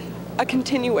is a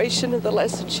continuation of the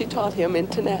lesson she taught him in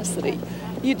tenacity.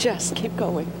 You just keep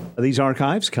going. These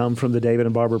archives come from the David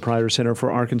and Barbara Pryor Center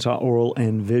for Arkansas Oral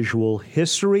and Visual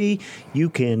History. You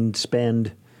can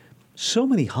spend so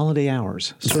many holiday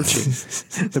hours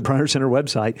searching the Pryor Center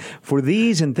website for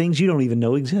these and things you don't even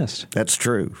know exist. That's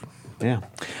true. Yeah.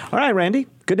 All right, Randy,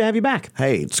 good to have you back.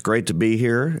 Hey, it's great to be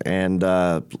here, and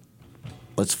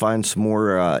let's find some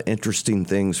more interesting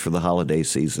things for the holiday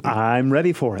season. I'm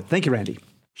ready for it. Thank you, Randy.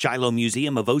 Shiloh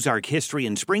Museum of Ozark History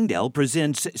in Springdale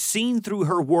presents Seen Through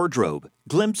Her Wardrobe,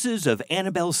 Glimpses of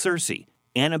Annabelle Searcy.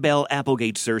 Annabelle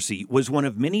Applegate Searcy was one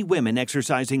of many women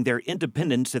exercising their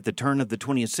independence at the turn of the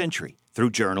 20th century. Through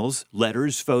journals,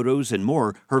 letters, photos, and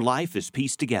more, her life is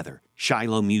pieced together.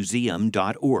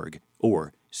 ShilohMuseum.org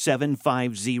or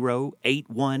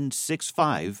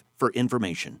 750-8165 for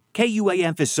information.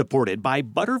 KUAF is supported by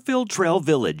Butterfield Trail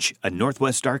Village, a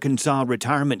Northwest Arkansas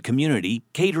retirement community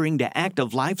catering to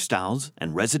active lifestyles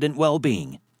and resident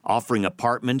well-being, offering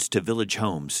apartments to village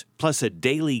homes, plus a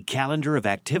daily calendar of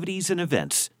activities and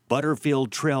events.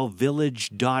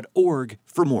 ButterfieldTrailVillage.org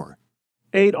for more.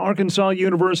 8 Arkansas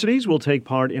universities will take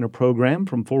part in a program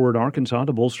from Forward Arkansas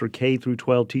to bolster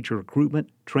K-12 teacher recruitment,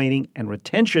 training, and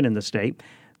retention in the state.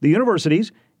 The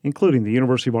universities, including the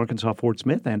University of Arkansas Fort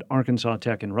Smith and Arkansas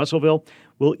Tech in Russellville,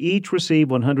 will each receive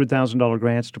 $100,000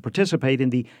 grants to participate in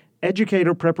the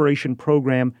Educator Preparation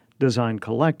Program Design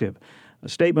Collective. A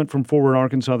statement from Forward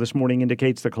Arkansas this morning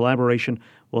indicates the collaboration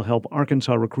will help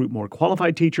Arkansas recruit more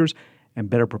qualified teachers and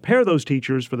better prepare those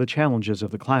teachers for the challenges of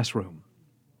the classroom.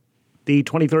 The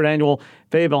 23rd Annual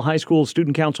Fayetteville High School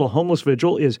Student Council Homeless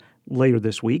Vigil is later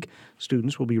this week.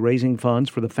 Students will be raising funds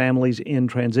for the Families in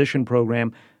Transition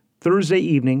program Thursday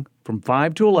evening from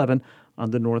 5 to 11 on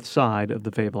the north side of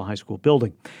the Fayetteville High School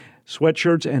building.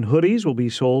 Sweatshirts and hoodies will be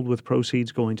sold with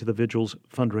proceeds going to the vigil's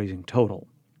fundraising total.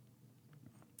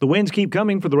 The wins keep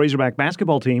coming for the Razorback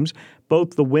basketball teams.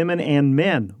 Both the women and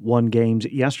men won games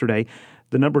yesterday.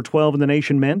 The number 12 in the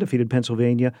nation men defeated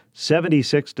Pennsylvania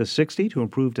 76-60 to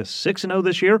improve to 6-0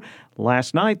 this year.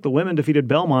 Last night, the women defeated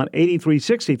Belmont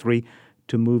 83-63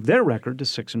 to move their record to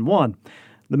 6-1.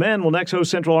 The men will next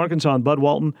host Central Arkansas and Bud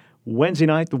Walton Wednesday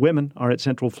night. The women are at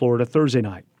Central Florida Thursday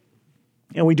night.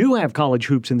 And we do have college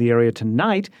hoops in the area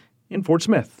tonight. In Fort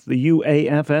Smith, the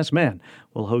UAFS men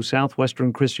will host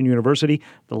Southwestern Christian University.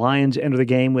 The Lions enter the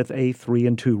game with a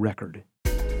 3-2 record.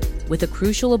 With a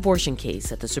crucial abortion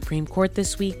case at the Supreme Court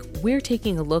this week, we're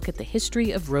taking a look at the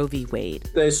history of Roe v. Wade.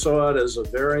 They saw it as a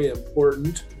very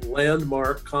important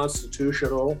landmark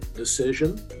constitutional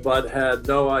decision, but had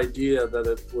no idea that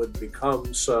it would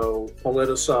become so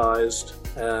politicized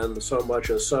and so much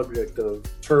a subject of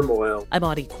turmoil. I'm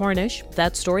Audie Cornish.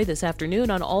 That story this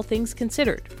afternoon on All Things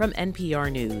Considered from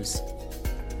NPR News.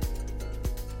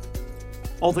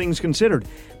 All Things Considered,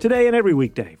 today and every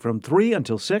weekday from 3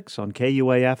 until 6 on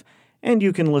KUAF, and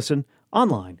you can listen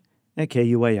online at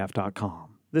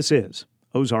KUAF.com. This is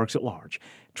Ozarks at Large.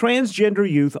 Transgender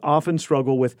youth often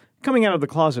struggle with coming out of the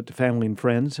closet to family and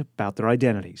friends about their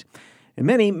identities, and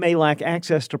many may lack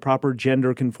access to proper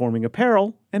gender-conforming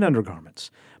apparel and undergarments.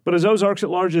 But as Ozarks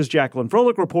at Large's Jacqueline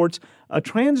Froelich reports, a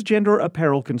transgender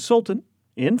apparel consultant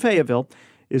in Fayetteville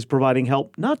is providing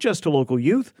help not just to local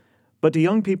youth, but to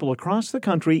young people across the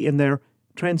country in their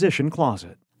transition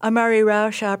closet. Amari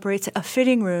Roush operates a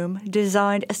fitting room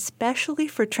designed especially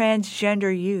for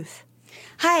transgender youth.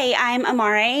 Hi, I'm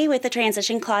Amare with the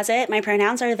Transition Closet. My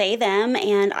pronouns are they, them,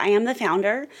 and I am the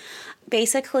founder.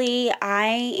 Basically,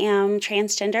 I am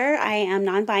transgender. I am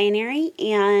non-binary,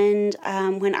 and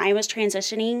when I was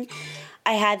transitioning,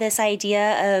 I had this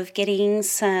idea of getting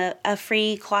a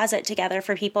free closet together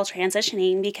for people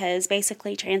transitioning because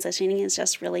basically transitioning is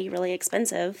just really, really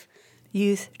expensive.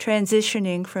 Youth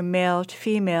transitioning from male to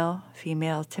female,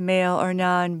 female to male, or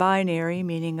non-binary,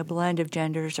 meaning a blend of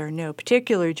genders or no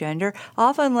particular gender,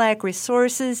 often lack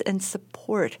resources and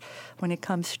support when it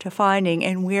comes to finding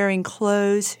and wearing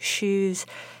clothes, shoes,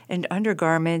 and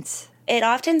undergarments. It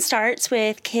often starts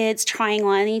with kids trying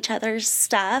on each other's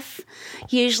stuff,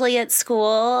 usually at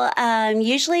school.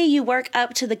 Usually you work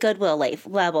up to the Goodwill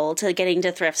level to getting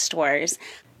to thrift stores.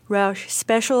 Roush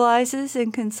specializes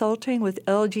in consulting with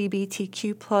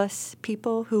LGBTQ+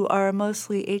 people who are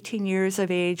mostly 18 years of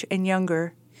age and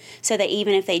younger. So that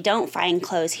even if they don't find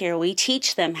clothes here, we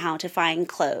teach them how to find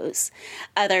clothes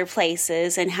other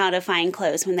places and how to find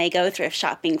clothes when they go thrift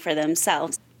shopping for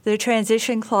themselves. The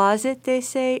transition closet, they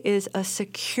say, is a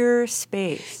secure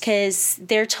space. Because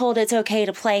they're told it's okay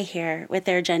to play here with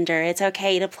their gender. It's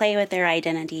okay to play with their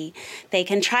identity. They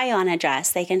can try on a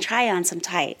dress. They can try on some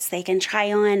tights. They can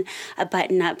try on a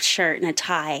button-up shirt and a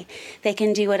tie. They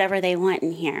can do whatever they want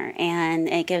in here, and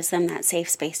it gives them that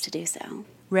safe space to do so.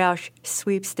 Roush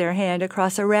sweeps their hand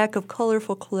across a rack of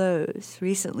colorful clothes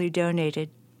recently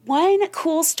donated. One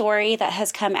cool story that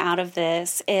has come out of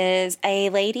this is a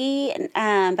lady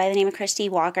by the name of Christy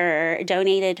Walker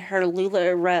donated her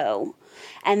LuLaRoe.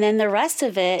 And then the rest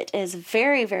of it is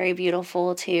very, very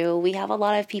beautiful, too. We have a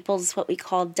lot of people's what we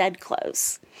call dead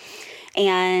clothes.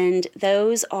 And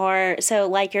those are, so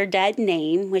like your dead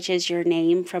name, which is your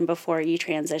name from before you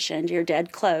transitioned, your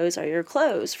dead clothes are your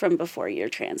clothes from before your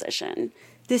transition.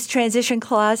 This transition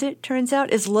closet, turns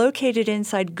out, is located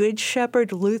inside Good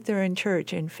Shepherd Lutheran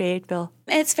Church in Fayetteville.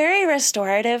 It's very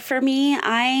restorative for me.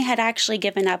 I had actually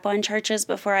given up on churches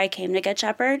before I came to Good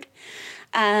Shepherd.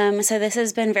 So this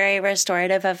has been very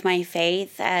restorative of my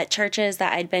faith. At churches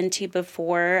that I'd been to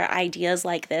before, ideas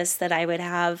like this that I would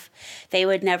have, they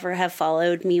would never have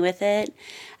followed me with it.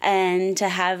 And to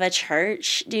have a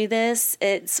church do this,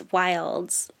 it's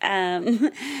wild.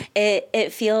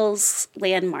 It feels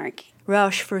landmark.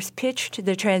 Rausch first pitched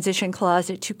the transition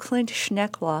closet to Clint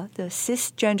Schneckla, the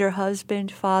cisgender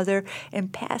husband, father,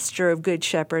 and pastor of Good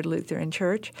Shepherd Lutheran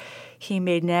Church. He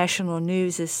made national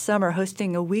news this summer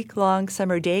hosting a week-long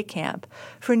summer day camp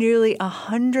for nearly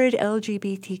 100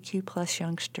 LGBTQ+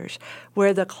 youngsters,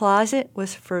 where the closet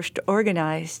was first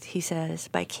organized, he says,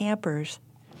 by campers.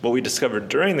 What we discovered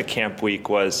during the camp week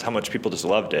was how much people just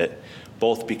loved it,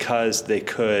 both because they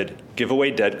could give away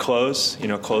dead clothes,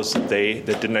 clothes that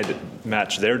didn't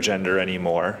match their gender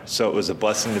anymore. So it was a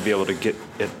blessing to be able to get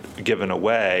it given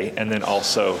away, and then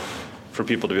also for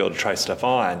people to be able to try stuff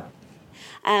on.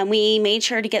 We made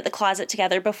sure to get the closet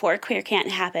together before Queer Camp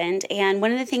happened, and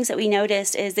one of the things that we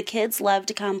noticed is the kids love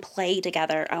to come play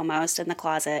together almost in the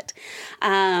closet.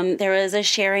 There was a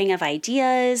sharing of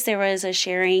ideas, there was a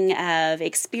sharing of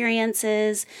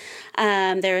experiences,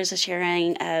 there was a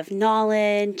sharing of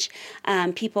knowledge,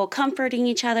 people comforting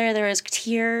each other, there was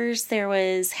tears, there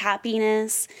was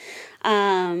happiness.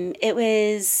 It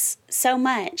was so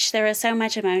much. There was so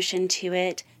much emotion to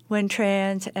it. When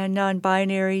trans and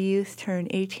non-binary youth turn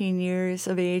 18 years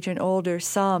of age and older,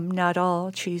 some, not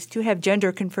all, choose to have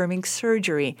gender-confirming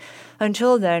surgery.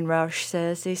 Until then, Rausch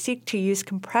says, they seek to use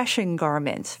compression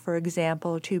garments, for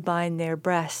example, to bind their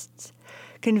breasts.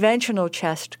 Conventional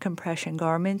chest compression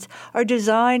garments are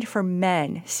designed for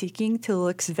men seeking to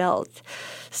look svelte,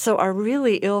 so are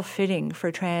really ill-fitting for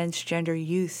transgender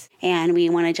youth. And we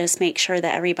want to just make sure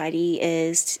that everybody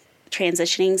is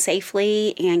transitioning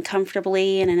safely and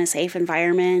comfortably and in a safe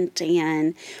environment.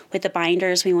 And with the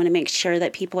binders, we want to make sure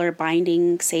that people are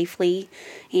binding safely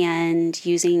and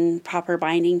using proper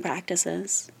binding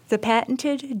practices. The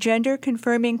patented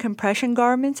gender-confirming compression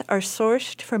garments are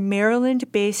sourced from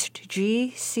Maryland-based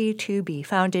GC2B,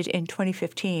 founded in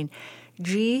 2015.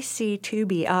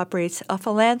 GC2B operates a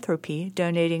philanthropy,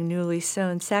 donating newly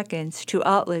sewn seconds to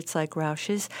outlets like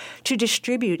Rausch's to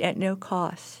distribute at no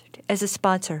cost. As a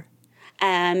sponsor,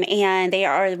 and they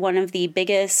are one of the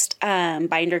biggest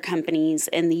binder companies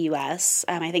in the U.S.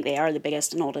 I think they are the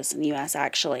biggest and oldest in the U.S.,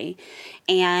 actually.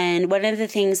 And one of the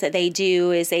things that they do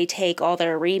is they take all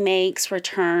their remakes,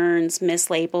 returns,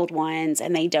 mislabeled ones,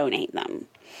 and they donate them.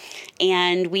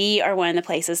 And we are one of the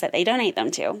places that they donate them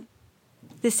to.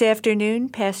 This afternoon,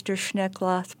 Pastor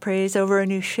Schneckloth prays over a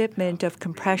new shipment of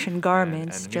compression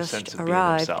garments and just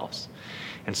arrived.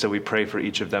 And so we pray for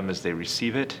each of them as they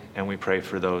receive it, and we pray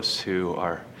for those who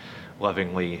are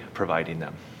lovingly providing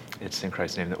them. It's in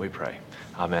Christ's name that we pray.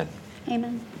 Amen.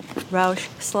 Amen. Rausch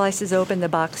slices open the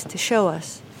box to show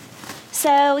us.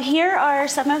 So here are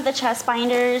some of the chest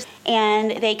binders,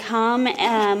 and they come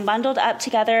bundled up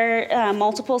together,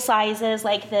 multiple sizes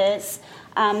like this.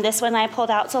 This one I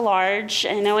pulled out to large.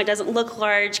 I know it doesn't look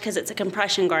large because it's a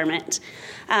compression garment.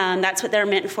 That's what they're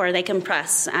meant for. They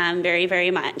compress very,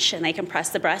 very much, and they compress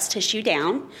the breast tissue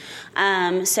down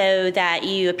so that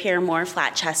you appear more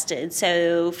flat-chested.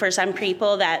 So for some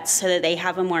people, that's so that they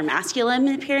have a more masculine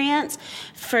appearance.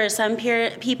 For some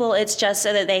people, it's just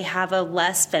so that they have a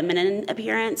less feminine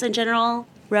appearance in general.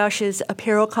 Rausch's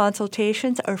apparel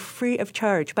consultations are free of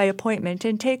charge by appointment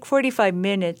and take 45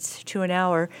 minutes to an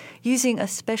hour using a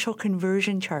special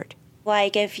conversion chart.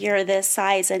 Like if you're this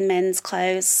size in men's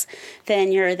clothes,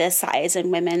 then you're this size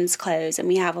in women's clothes. And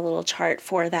we have a little chart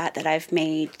for that I've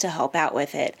made to help out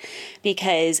with it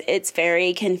because it's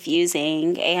very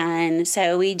confusing. And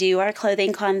so we do our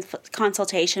clothing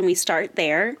consultation. We start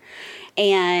there.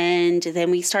 And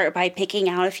then we start by picking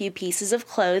out a few pieces of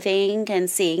clothing and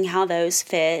seeing how those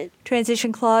fit.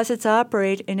 Transition closets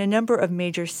operate in a number of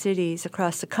major cities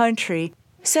across the country.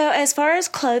 So as far as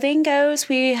clothing goes,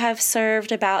 we have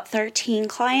served about 13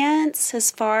 clients.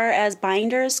 As far as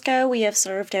binders go, we have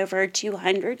served over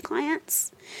 200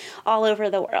 clients all over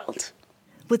the world.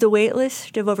 With a wait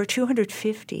list of over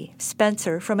 250,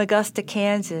 Spencer from Augusta,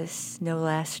 Kansas, no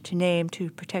last name to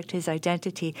protect his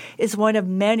identity, is one of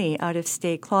many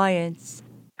out-of-state clients.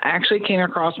 I actually came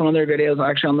across one of their videos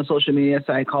on the social media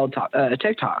site called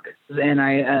TikTok, and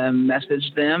I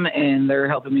messaged them, and they're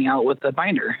helping me out with the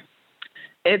binder.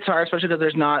 It's hard, especially because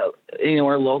there's not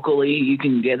anywhere locally you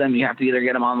can get them. You have to either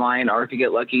get them online, or if you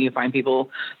get lucky, you find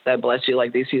people that bless you,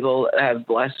 like these people have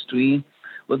blessed me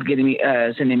with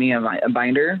sending me a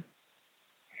binder.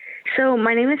 So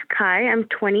my name is Kai. I'm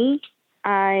 20.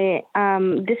 I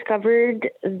discovered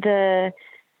the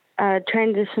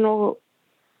transitional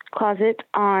closet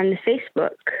on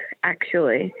Facebook,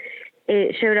 actually.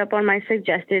 It showed up on my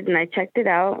suggested, and I checked it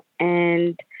out,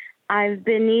 and I've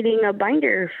been needing a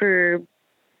binder for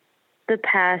the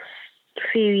past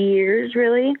few years,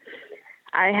 really.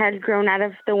 I had grown out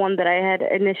of the one that I had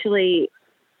initially,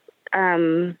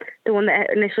 was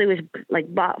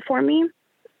like bought for me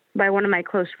by one of my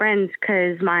close friends,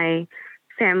 because my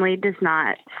family does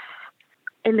not,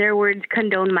 in their words,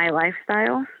 condone my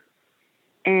lifestyle.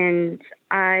 And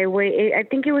I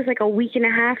think it was like a week and a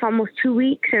half, almost 2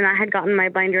 weeks, and I had gotten my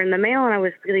binder in the mail, and I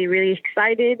was really, really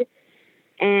excited.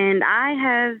 And I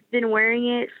have been wearing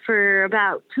it for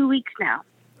about 2 weeks now.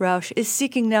 Roush is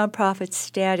seeking nonprofit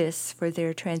status for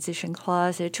their transition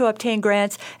closet to obtain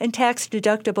grants and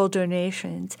tax-deductible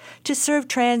donations to serve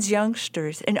trans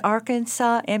youngsters in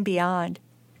Arkansas and beyond.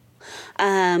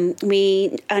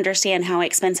 We understand how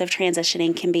expensive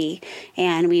transitioning can be,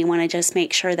 and we want to just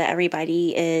make sure that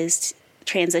everybody is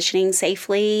transitioning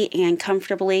safely and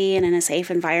comfortably and in a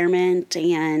safe environment.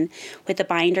 And with the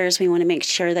binders, we want to make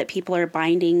sure that people are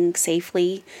binding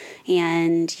safely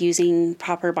and using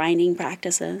proper binding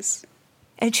practices.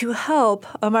 And to help,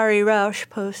 Amari Roush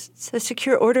posts a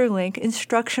secure order link,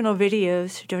 instructional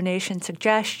videos, donation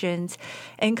suggestions,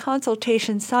 and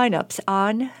consultation signups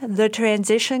on the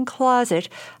Transition Closet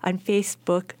on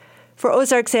Facebook. For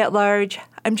Ozarks at Large,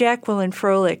 I'm Jacqueline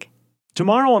Froelich.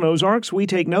 Tomorrow on Ozarks, we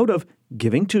take note of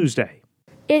Giving Tuesday.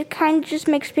 It kind of just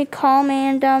makes me calm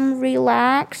and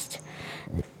relaxed.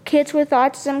 Kids with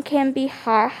autism can be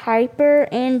hyper,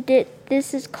 and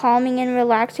this is calming and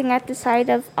relaxing at the sight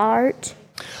of art.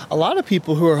 A lot of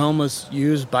people who are homeless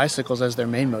use bicycles as their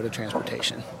main mode of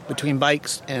transportation. Between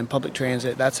bikes and public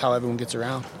transit, that's how everyone gets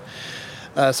around.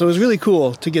 So it was really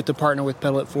cool to get to partner with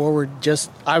Pedal It Forward.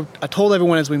 I told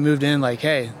everyone as we moved in, like,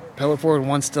 hey, Pedal It Forward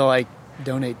wants to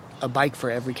donate a bike for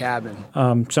every cabin.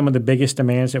 Some of the biggest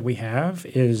demands that we have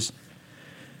is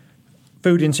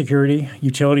food insecurity,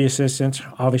 utility assistance.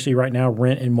 Obviously, right now,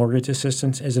 rent and mortgage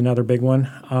assistance is another big one.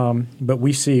 But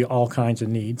we see all kinds of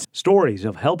needs. Stories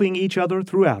of helping each other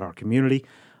throughout our community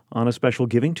on a special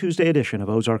Giving Tuesday edition of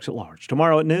Ozarks at Large.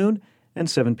 Tomorrow at noon and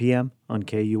 7 p.m. on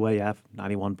KUAF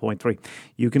 91.3.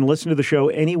 You can listen to the show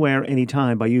anywhere,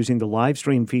 anytime by using the live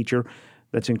stream feature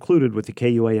that's included with the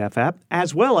KUAF app,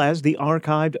 as well as the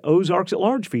archived Ozarks at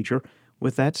Large feature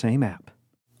with that same app.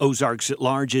 Ozarks at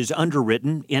Large is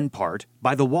underwritten, in part,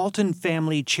 by the Walton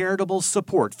Family Charitable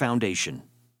Support Foundation.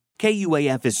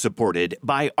 KUAF is supported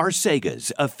by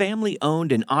Arcega's, a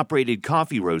family-owned and operated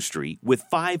coffee roastery with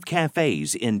 5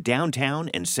 cafes in downtown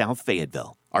and South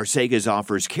Fayetteville. Arcega's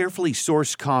offers carefully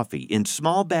sourced coffee in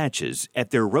small batches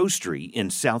at their roastery in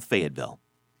South Fayetteville.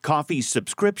 Coffee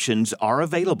subscriptions are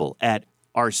available at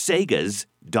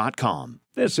arcegas.com.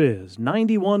 This is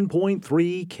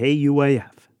 91.3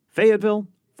 KUAF, Fayetteville,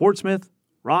 Fort Smith,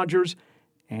 Rogers,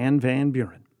 and Van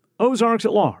Buren. Ozarks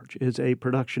at Large is a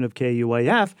production of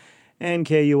KUAF, and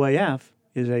KUAF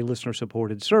is a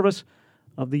listener-supported service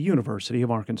of the University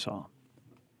of Arkansas.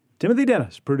 Timothy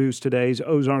Dennis produced today's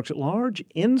Ozarks at Large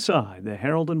inside the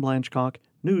Harold and Blanchcock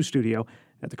News Studio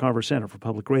at the Carver Center for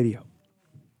Public Radio.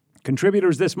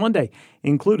 Contributors this Monday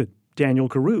included Daniel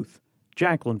Carruth,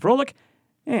 Jacqueline Froelich,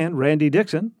 and Randy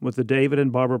Dixon with the David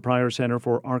and Barbara Pryor Center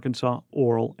for Arkansas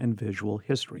Oral and Visual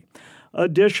History.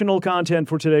 Additional content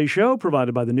for today's show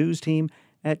provided by the news team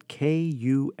at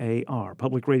KUAR,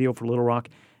 Public Radio for Little Rock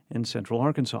and Central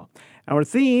Arkansas. Our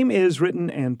theme is written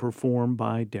and performed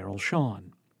by Daryl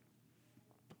Shawn.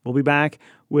 We'll be back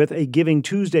with a Giving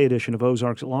Tuesday edition of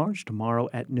Ozarks at Large tomorrow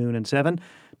at noon and 7.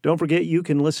 Don't forget you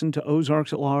can listen to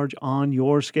Ozarks at Large on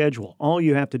your schedule. All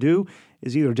you have to do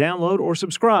is either download or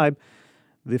subscribe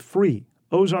the free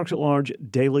Ozarks at Large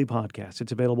daily podcast.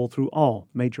 It's available through all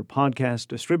major podcast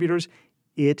distributors.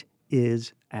 It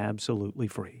is absolutely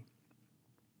free.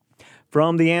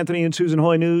 From the Anthony and Susan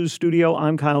Hoy News Studio,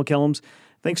 I'm Kyle Kellums.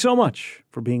 Thanks so much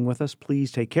for being with us.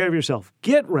 Please take care of yourself.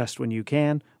 Get rest when you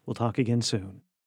can. We'll talk again soon.